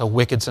has a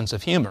wicked sense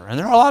of humor. And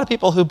there are a lot of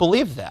people who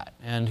believe that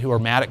and who are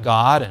mad at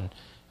God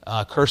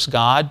and curse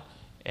God.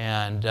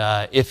 And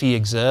if he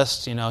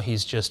exists,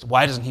 he's just,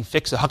 why doesn't he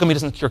fix it? How come he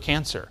doesn't cure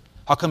cancer?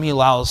 How come he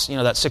allows,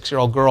 that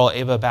 6-year-old girl,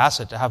 Ava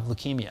Bassett, to have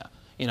leukemia?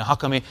 How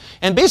come he...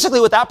 And basically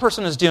what that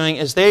person is doing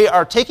is they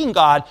are taking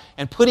God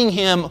and putting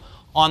him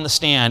on the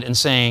stand and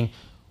saying,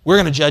 we're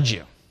going to judge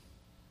you.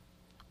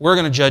 We're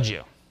going to judge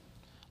you.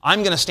 I'm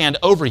going to stand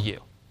over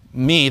you,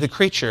 me, the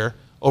creature,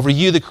 over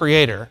you, the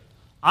creator.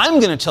 I'm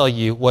going to tell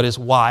you what is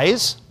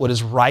wise, what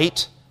is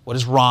right, what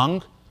is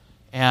wrong,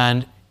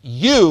 and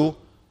you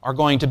are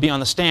going to be on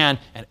the stand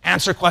and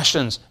answer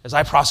questions as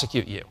I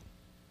prosecute you.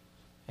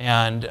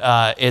 And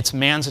it's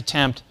man's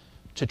attempt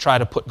to try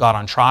to put God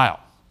on trial.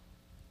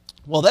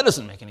 Well, that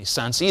doesn't make any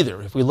sense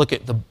either. If we look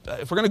at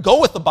if we're going to go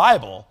with the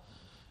Bible,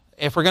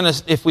 if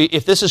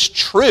this is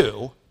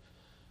true,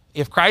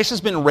 if Christ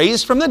has been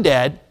raised from the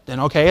dead,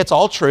 then okay, it's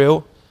all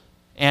true,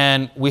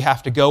 and we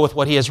have to go with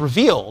what he has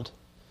revealed.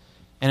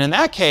 And in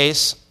that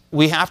case,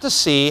 we have to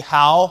see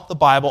how the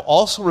Bible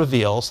also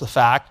reveals the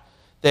fact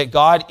that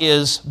God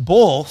is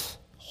both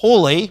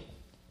holy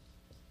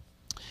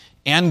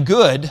and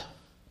good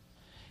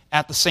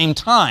at the same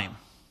time.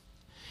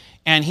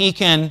 And he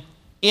can,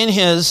 in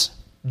his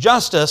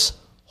justice,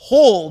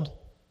 hold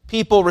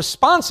people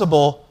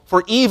responsible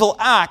for evil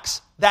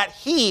acts that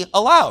he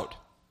allowed.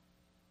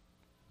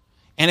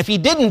 And if he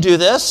didn't do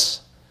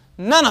this,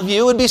 none of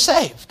you would be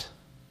saved.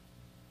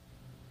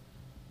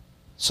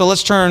 So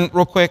let's turn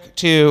real quick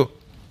to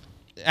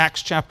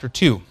Acts chapter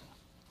 2.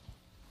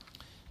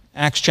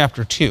 Acts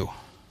chapter 2.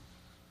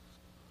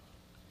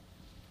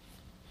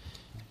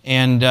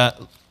 And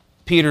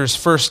Peter's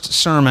first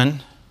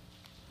sermon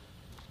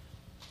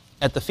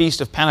at the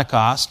Feast of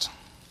Pentecost.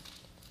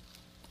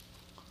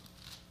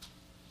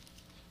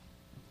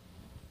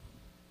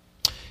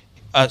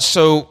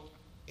 So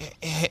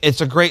it's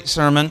a great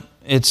sermon.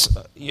 It's,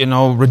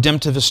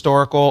 redemptive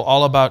historical,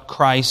 all about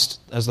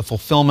Christ as the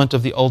fulfillment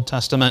of the Old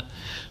Testament.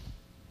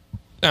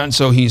 And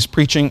so he's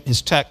preaching,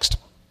 his text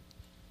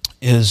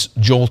is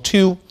Joel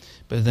 2,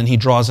 but then he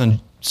draws in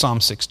Psalm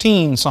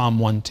 16, Psalm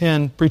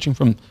 110, preaching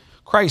from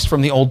Christ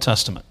from the Old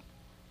Testament,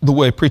 the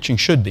way preaching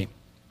should be.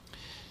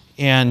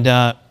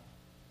 And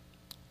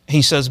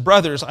he says,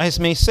 brothers, I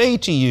may say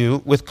to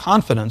you with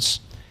confidence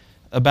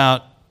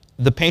about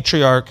the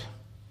patriarch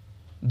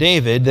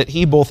David, that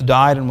he both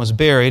died and was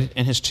buried,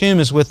 and his tomb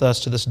is with us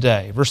to this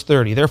day. Verse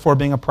 30, therefore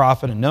being a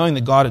prophet, and knowing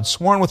that God had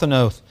sworn with an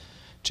oath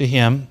to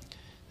him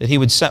that he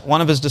would set one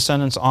of his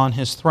descendants on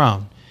his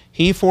throne,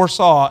 he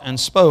foresaw and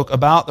spoke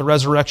about the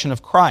resurrection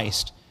of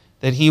Christ,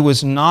 that he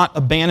was not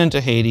abandoned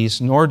to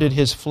Hades, nor did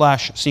his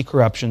flesh see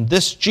corruption.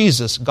 This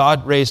Jesus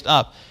God raised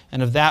up,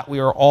 and of that we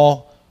are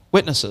all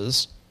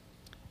witnesses,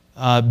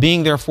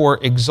 being therefore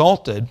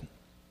exalted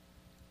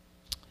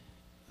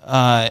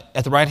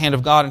at the right hand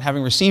of God, and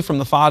having received from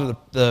the Father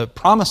the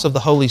promise of the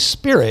Holy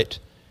Spirit,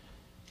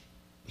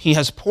 he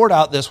has poured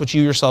out this which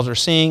you yourselves are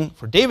seeing.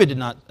 For David did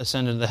not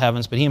ascend into the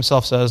heavens, but he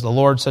himself says, the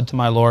Lord said to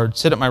my Lord,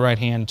 sit at my right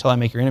hand until I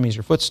make your enemies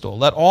your footstool.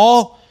 Let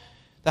all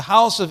the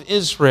house of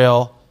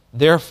Israel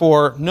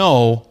therefore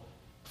know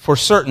for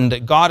certain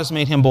that God has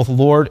made him both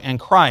Lord and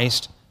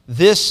Christ,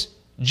 this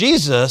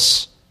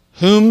Jesus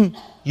whom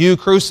you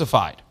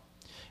crucified.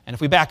 And if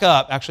we back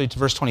up, actually, to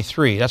verse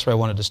 23, that's where I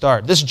wanted to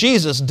start. This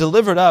Jesus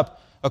delivered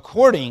up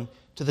according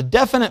to the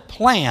definite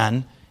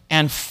plan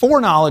and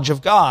foreknowledge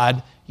of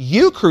God,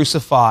 you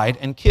crucified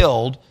and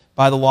killed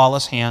by the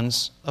lawless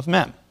hands of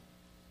men.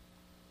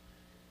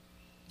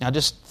 Now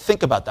just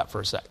think about that for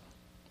a second.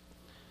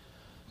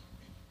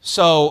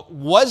 So,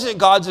 was it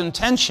God's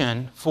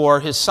intention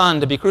for his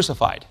Son to be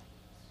crucified?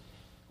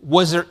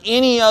 Was there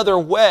any other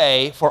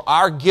way for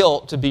our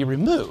guilt to be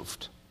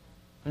removed?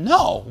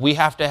 No,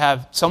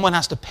 someone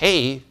has to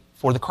pay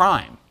for the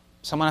crime.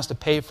 Someone has to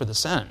pay for the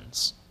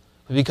sins.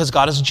 Because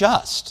God is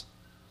just.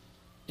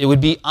 It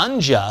would be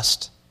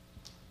unjust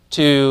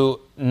to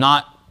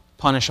not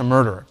punish a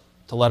murderer,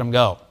 to let him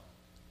go.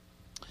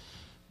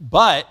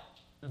 But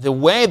the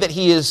way that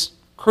he is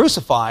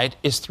crucified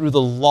is through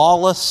the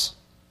lawless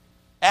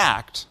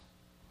act,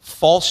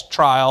 false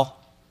trial,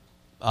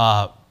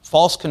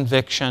 false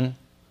conviction,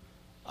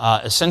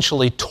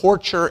 essentially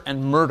torture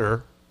and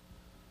murder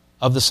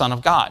of the Son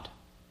of God.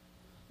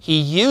 He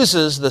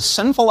uses the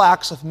sinful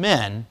acts of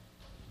men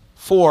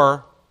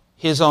for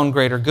his own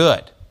greater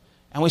good.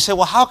 And we say,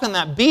 well, how can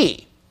that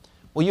be?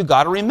 Well, you've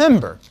got to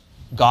remember,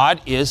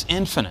 God is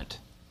infinite.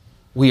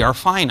 We are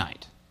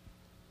finite.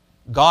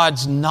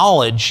 God's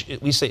knowledge,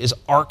 we say, is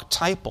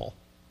archetypal.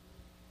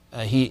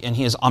 He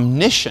is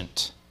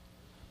omniscient.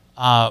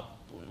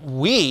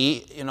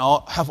 We,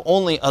 have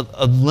only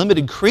a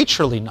limited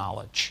creaturely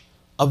knowledge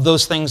of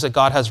those things that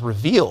God has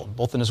revealed,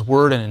 both in His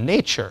Word and in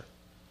nature.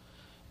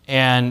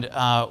 And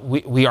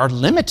we are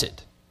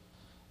limited.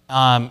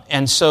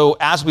 And so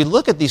as we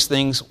look at these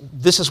things,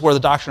 this is where the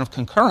doctrine of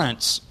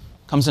concurrence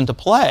comes into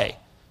play,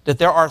 that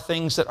there are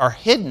things that are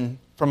hidden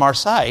from our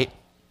sight,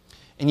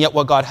 and yet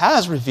what God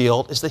has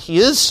revealed is that He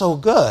is so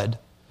good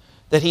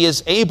that He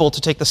is able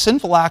to take the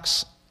sinful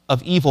acts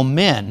of evil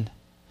men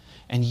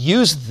and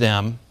use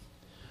them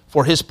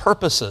for His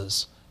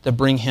purposes to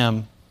bring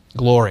Him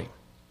glory.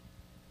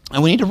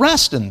 And we need to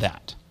rest in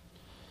that.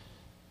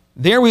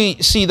 There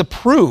we see the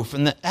proof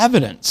and the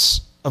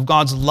evidence of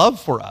God's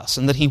love for us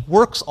and that He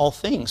works all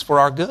things for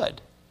our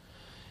good.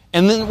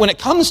 And then when it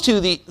comes to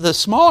the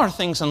smaller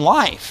things in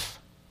life,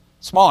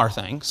 smaller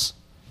things,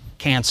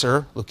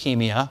 cancer,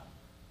 leukemia,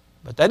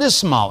 but that is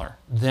smaller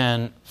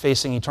than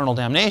facing eternal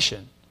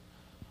damnation,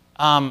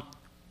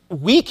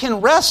 we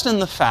can rest in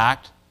the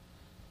fact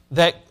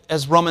that,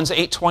 as Romans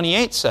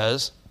 8:28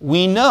 says,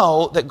 we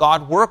know that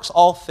God works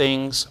all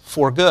things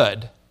for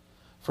good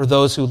for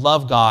those who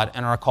love God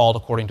and are called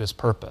according to His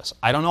purpose.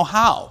 I don't know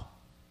how.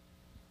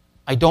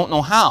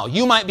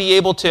 You might be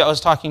able to. I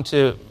was talking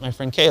to my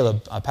friend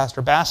Caleb,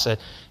 Pastor Bassett,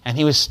 and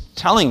he was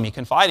telling me,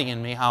 confiding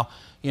in me, how,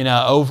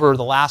 over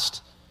the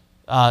last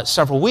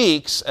several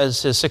weeks,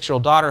 as his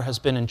 6-year-old daughter has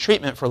been in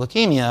treatment for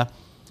leukemia,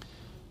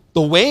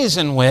 the ways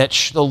in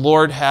which the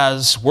Lord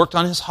has worked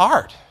on his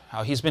heart,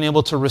 how he's been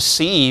able to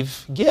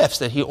receive gifts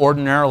that he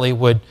ordinarily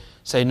would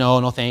say,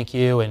 no, thank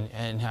you,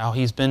 and how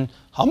he's been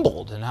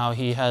humbled, and how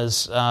he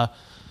has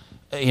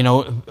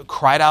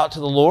cried out to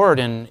the Lord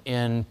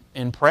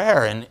in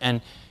prayer.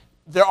 And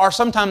there are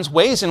sometimes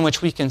ways in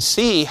which we can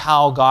see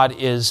how God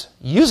is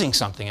using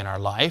something in our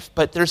life,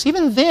 but there's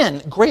even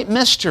then great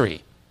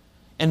mystery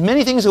and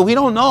many things that we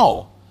don't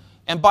know.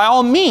 And by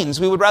all means,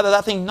 we would rather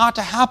that thing not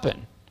to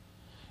happen.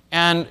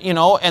 And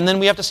then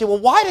we have to say, well,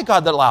 why did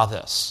God allow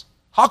this?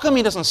 How come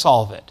He doesn't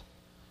solve it?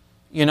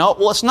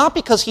 Well, it's not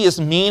because He is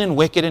mean and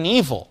wicked and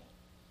evil.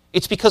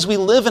 It's because we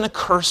live in a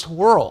cursed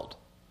world.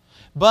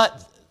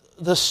 But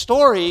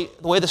the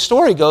way the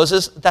story goes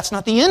is that's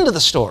not the end of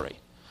the story.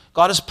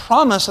 God has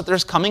promised that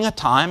there's coming a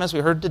time, as we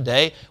heard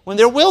today, when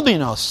there will be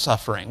no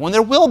suffering, when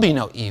there will be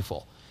no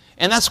evil.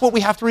 And that's what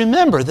we have to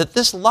remember, that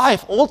this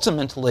life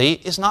ultimately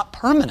is not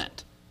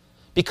permanent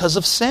because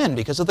of sin,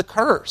 because of the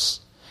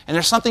curse. And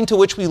there's something to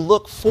which we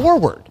look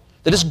forward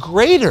that is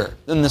greater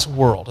than this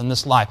world and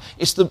this life.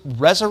 It's the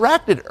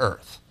resurrected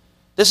earth.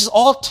 This is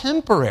all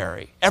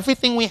temporary.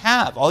 Everything we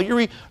have, all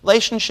your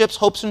relationships,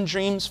 hopes and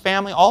dreams,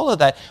 family, all of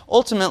that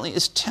ultimately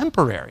is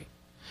temporary.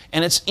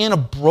 And it's in a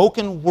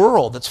broken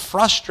world that's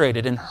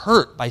frustrated and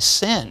hurt by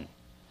sin.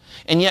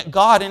 And yet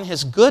God, in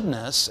His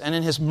goodness and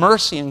in His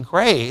mercy and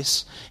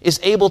grace, is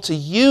able to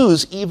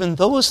use even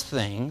those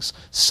things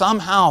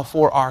somehow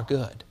for our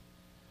good.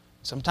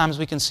 Sometimes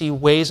we can see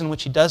ways in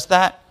which He does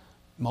that.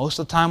 Most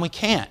of the time we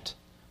can't.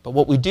 But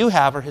what we do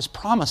have are His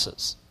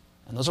promises.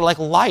 And those are like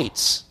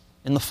lights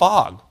in the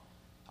fog.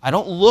 I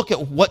don't look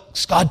at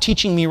what's God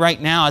teaching me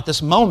right now at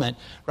this moment.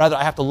 Rather,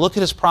 I have to look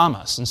at His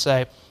promise and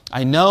say,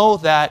 I know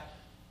that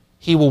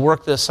He will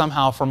work this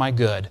somehow for my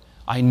good.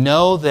 I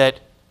know that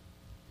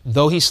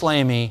though He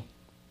slay me,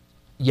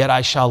 yet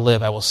I shall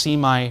live. I will see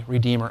my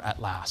Redeemer at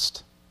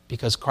last,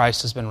 because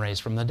Christ has been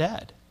raised from the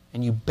dead.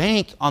 And you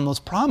bank on those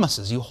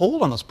promises. You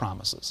hold on those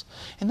promises.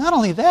 And not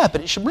only that, but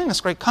it should bring us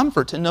great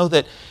comfort to know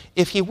that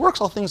if He works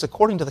all things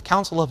according to the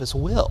counsel of His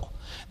will,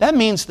 that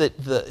means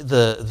that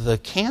the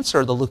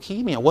cancer, the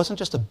leukemia, wasn't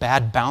just a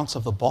bad bounce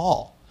of the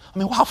ball. I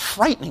mean, how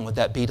frightening would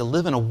that be to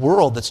live in a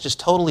world that's just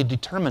totally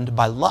determined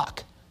by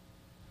luck,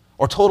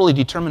 or totally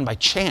determined by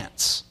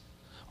chance,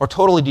 or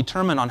totally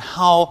determined on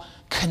how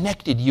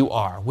connected you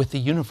are with the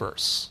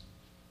universe.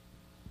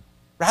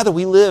 Rather,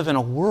 we live in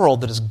a world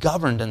that is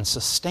governed and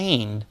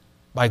sustained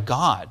by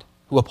God,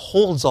 who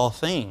upholds all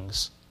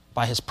things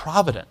by His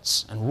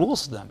providence and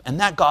rules them. And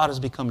that God has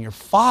become your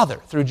Father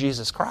through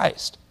Jesus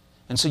Christ.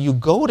 And so you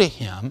go to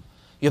Him,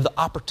 you have the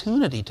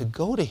opportunity to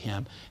go to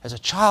Him as a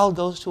child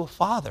goes to a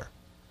father.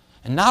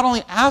 And not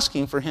only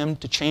asking for Him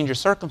to change your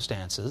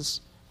circumstances,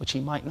 which He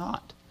might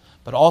not,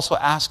 but also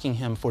asking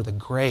Him for the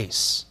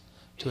grace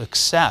to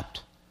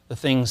accept the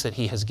things that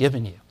He has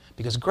given you.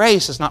 Because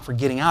grace is not for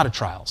getting out of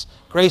trials.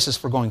 Grace is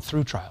for going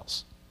through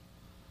trials.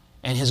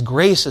 And His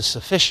grace is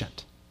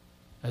sufficient.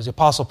 As the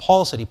Apostle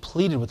Paul said, he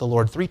pleaded with the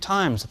Lord 3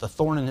 times that the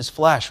thorn in his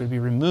flesh would be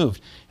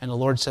removed. And the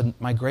Lord said,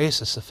 my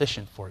grace is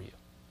sufficient for you.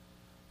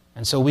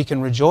 And so we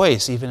can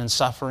rejoice even in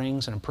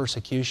sufferings and in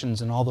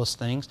persecutions and all those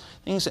things.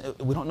 Things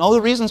we don't know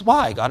the reasons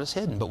why God is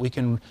hidden, but we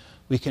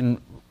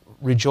can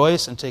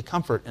rejoice and take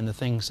comfort in the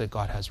things that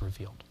God has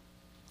revealed.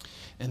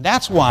 And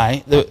that's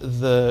why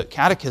the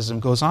Catechism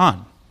goes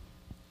on.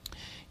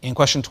 In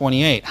question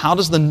 28, how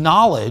does the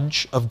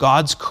knowledge of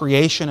God's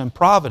creation and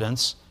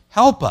providence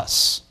help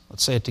us?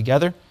 Let's say it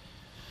together.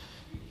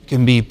 We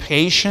can be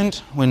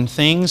patient when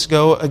things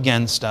go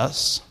against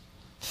us,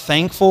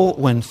 thankful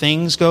when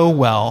things go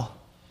well,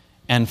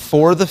 and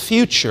for the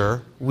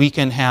future, we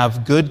can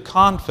have good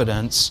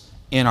confidence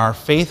in our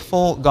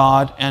faithful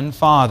God and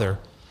Father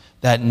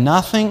that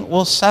nothing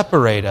will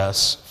separate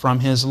us from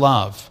His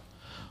love.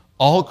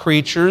 All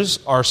creatures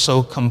are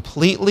so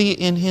completely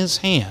in His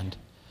hand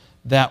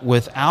that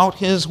without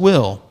His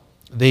will,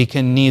 they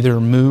can neither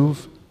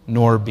move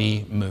nor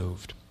be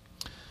moved.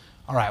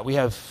 All right, we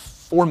have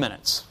 4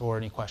 minutes for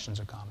any questions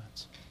or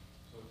comments.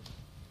 So,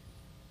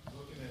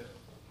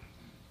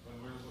 when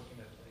we're looking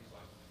at things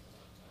like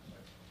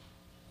that,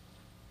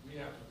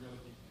 we have to really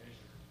be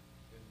measured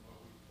in what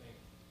we think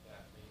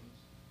that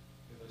means.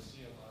 Because I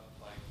see a lot of,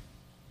 like,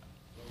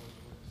 Jehovah's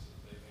Witnesses,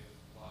 they made a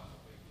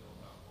big deal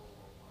about World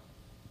War I.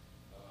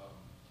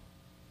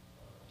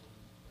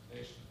 The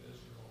nation of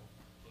Israel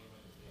came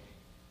into being,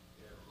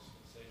 they're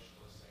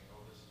dispensationalists saying,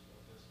 oh, this is what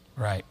this is.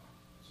 Right.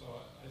 So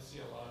I see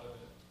a lot of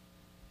it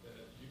that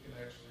you can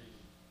actually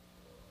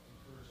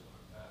encourage them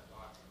with that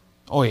doctrine.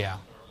 Oh, yeah.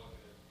 Start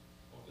looking at,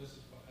 oh, this is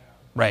what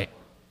happened. Right.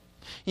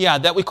 Yeah,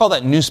 that we call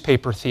that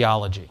newspaper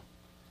theology.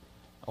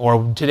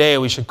 Or today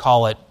we should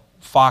call it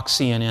Fox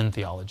CNN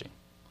theology.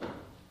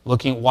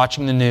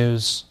 Watching the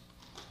news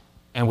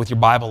and with your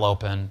Bible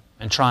open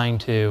and trying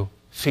to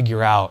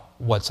figure out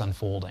what's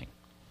unfolding.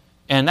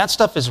 And that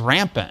stuff is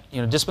rampant.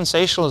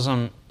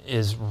 Dispensationalism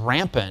is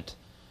rampant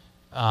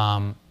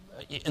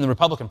in the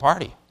Republican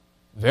Party,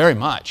 very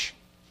much.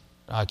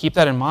 Keep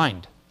that in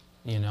mind.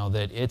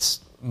 That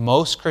it's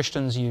most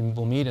Christians you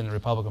will meet in the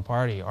Republican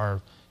Party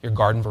are your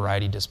garden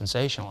variety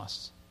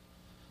dispensationalists,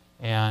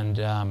 and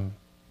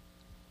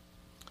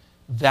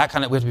that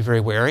we have to be very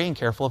wary and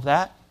careful of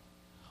that.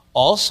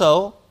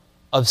 Also,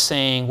 of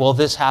saying, well,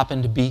 this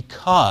happened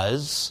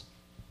because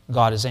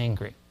God is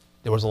angry.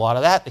 There was a lot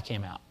of that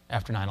came out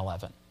after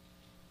 9/11.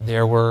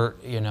 There were,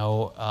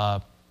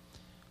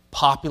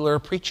 popular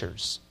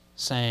preachers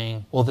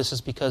saying, well, this is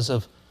because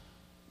of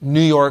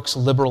New York's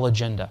liberal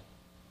agenda.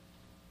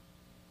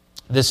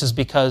 This is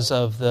because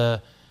of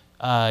the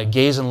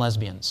gays and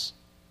lesbians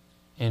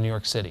in New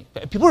York City.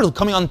 People are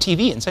coming on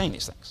TV and saying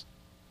these things.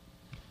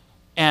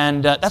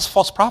 And that's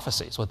false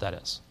prophecy is what that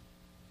is.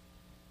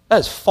 That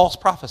is false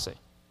prophecy.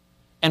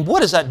 And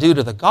what does that do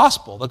to the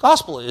gospel? The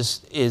gospel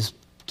is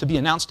to be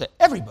announced to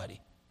everybody.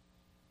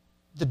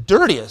 The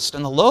dirtiest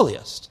and the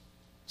lowliest.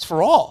 It's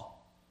for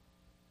all.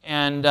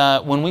 And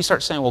when we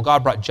start saying, well,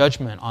 God brought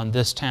judgment on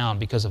this town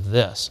because of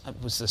this, it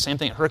was the same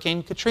thing at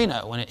Hurricane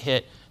Katrina when it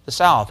hit the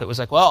South. It was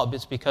like, well,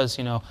 it's because,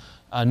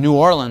 New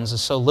Orleans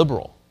is so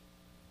liberal.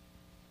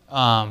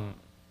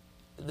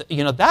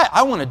 That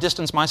I want to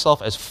distance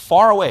myself as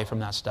far away from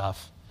that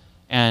stuff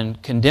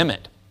and condemn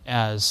it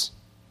as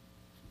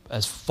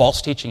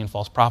false teaching and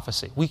false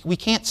prophecy. We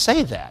can't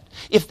say that.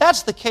 If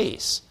that's the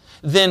case,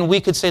 then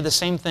we could say the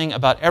same thing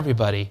about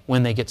everybody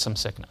when they get some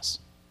sickness.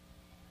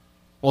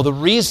 Well, the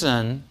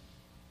reason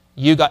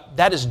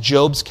that is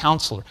Job's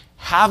counselor.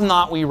 Have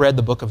not we read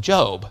the book of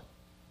Job,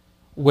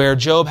 where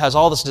Job has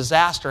all this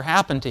disaster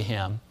happen to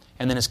him,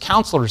 and then his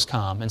counselors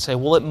come and say,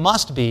 well, it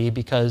must be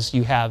because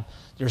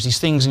there's these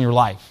things in your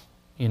life,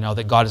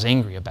 that God is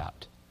angry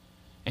about,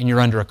 and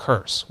you're under a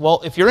curse.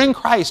 Well, if you're in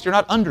Christ, you're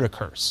not under a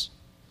curse.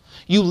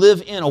 You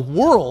live in a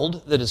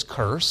world that is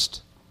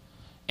cursed,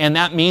 and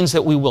that means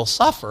that we will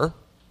suffer.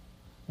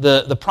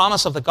 The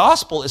promise of the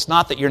gospel is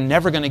not that you're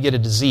never going to get a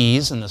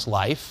disease in this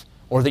life,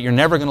 or that you're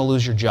never going to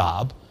lose your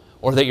job,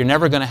 or that you're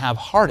never going to have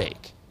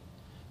heartache.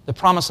 The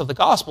promise of the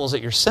gospel is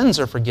that your sins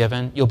are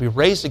forgiven, you'll be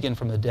raised again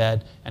from the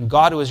dead, and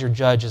God, who is your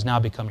judge, has now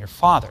become your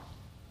Father.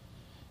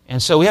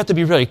 And so we have to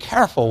be really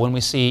careful when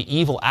we see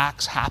evil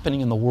acts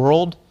happening in the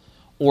world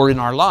or in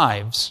our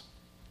lives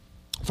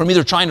from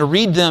either trying to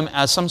read them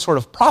as some sort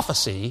of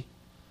prophecy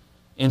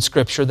in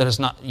Scripture that has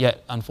not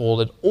yet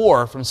unfolded,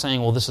 or from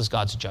saying, well, this is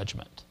God's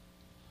judgment.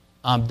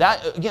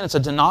 That, again, it's a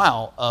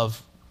denial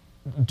of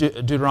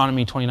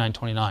Deuteronomy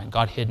 29:29,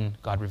 God hidden,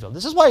 God revealed.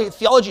 This is why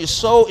theology is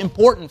so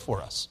important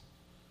for us.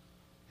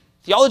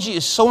 Theology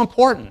is so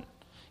important.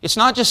 It's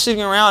not just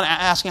sitting around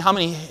asking how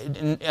many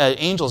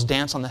angels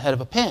dance on the head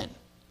of a pin.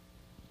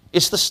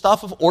 It's the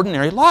stuff of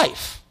ordinary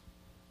life.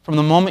 From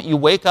the moment you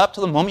wake up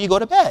to the moment you go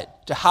to bed,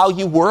 to how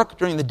you work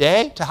during the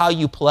day, to how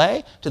you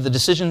play, to the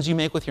decisions you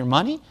make with your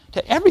money,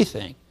 to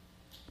everything.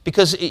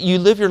 Because you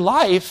live your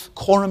life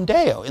coram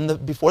Deo,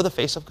 before the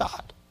face of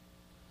God.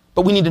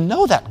 But we need to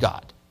know that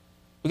God.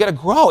 We've got to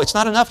grow. It's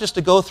not enough just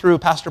to go through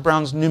Pastor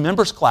Brown's new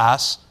members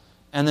class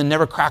and then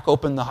never crack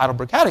open the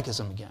Heidelberg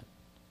Catechism again.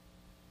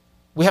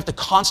 We have to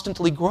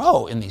constantly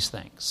grow in these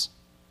things.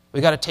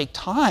 We've got to take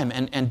time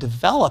and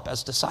develop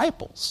as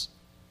disciples.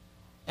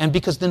 And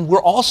because then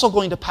we're also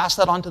going to pass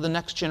that on to the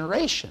next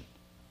generation.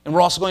 And we're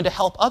also going to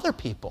help other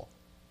people.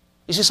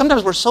 You see,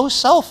 sometimes we're so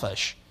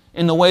selfish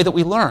in the way that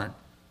we learn.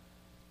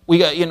 We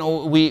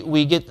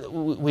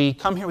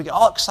come here, we get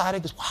all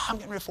excited because, wow, I'm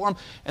getting reformed.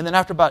 And then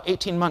after about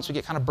 18 months, we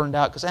get kind of burned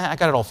out because I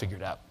got it all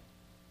figured out.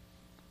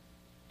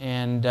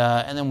 And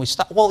then we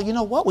stop. Well, you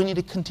know what? We need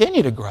to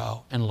continue to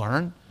grow and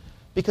learn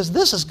because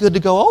this is good to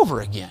go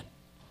over again.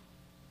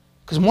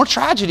 Because more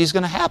tragedy is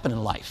going to happen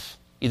in life,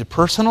 either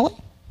personally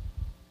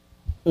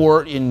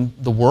or in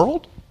the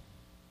world.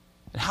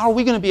 And how are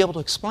we going to be able to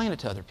explain it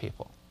to other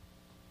people?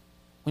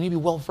 We need to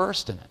be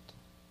well-versed in it.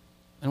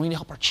 And we need to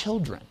help our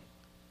children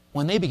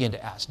when they begin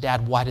to ask,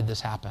 Dad, why did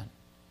this happen?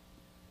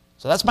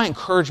 So that's my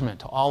encouragement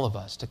to all of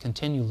us, to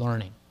continue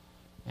learning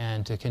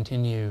and to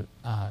continue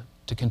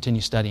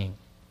studying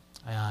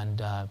and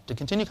to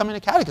continue coming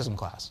to catechism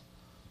class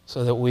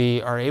so that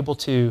we are able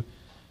to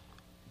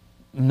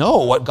know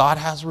what God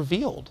has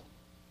revealed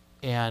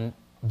and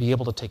be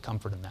able to take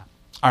comfort in that.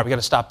 All right, we've got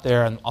to stop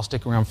there, and I'll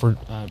stick around for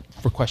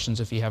questions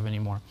if you have any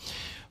more.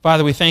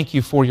 Father, we thank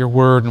you for your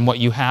word and what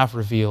you have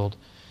revealed.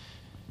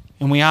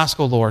 And we ask,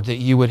 O Lord, that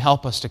you would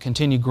help us to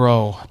continue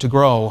to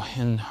grow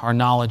in our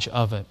knowledge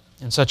of it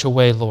in such a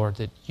way, Lord,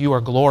 that you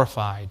are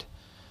glorified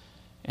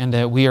and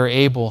that we are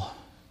able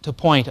to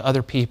point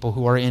other people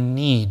who are in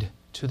need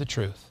to the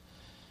truth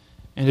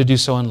and to do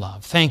so in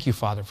love. Thank you,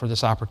 Father, for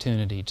this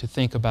opportunity to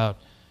think about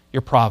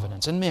your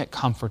providence. And may it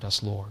comfort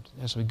us, Lord,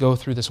 as we go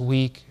through this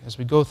week, as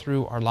we go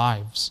through our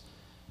lives,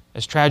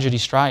 as tragedy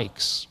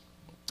strikes,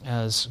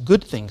 as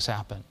good things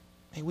happen.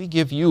 May we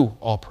give you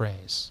all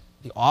praise,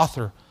 the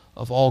author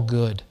of all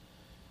good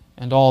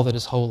and all that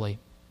is holy.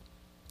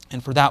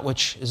 And for that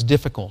which is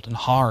difficult and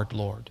hard,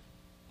 Lord,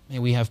 may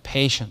we have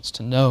patience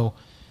to know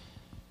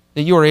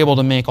that you are able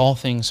to make all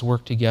things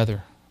work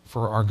together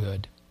for our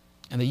good,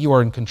 and that you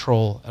are in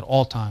control at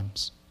all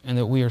times, and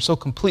that we are so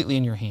completely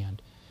in your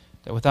hand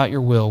that without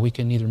your will we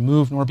can neither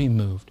move nor be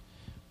moved,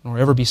 nor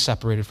ever be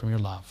separated from your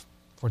love.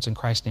 For it's in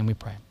Christ's name we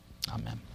pray. Amen.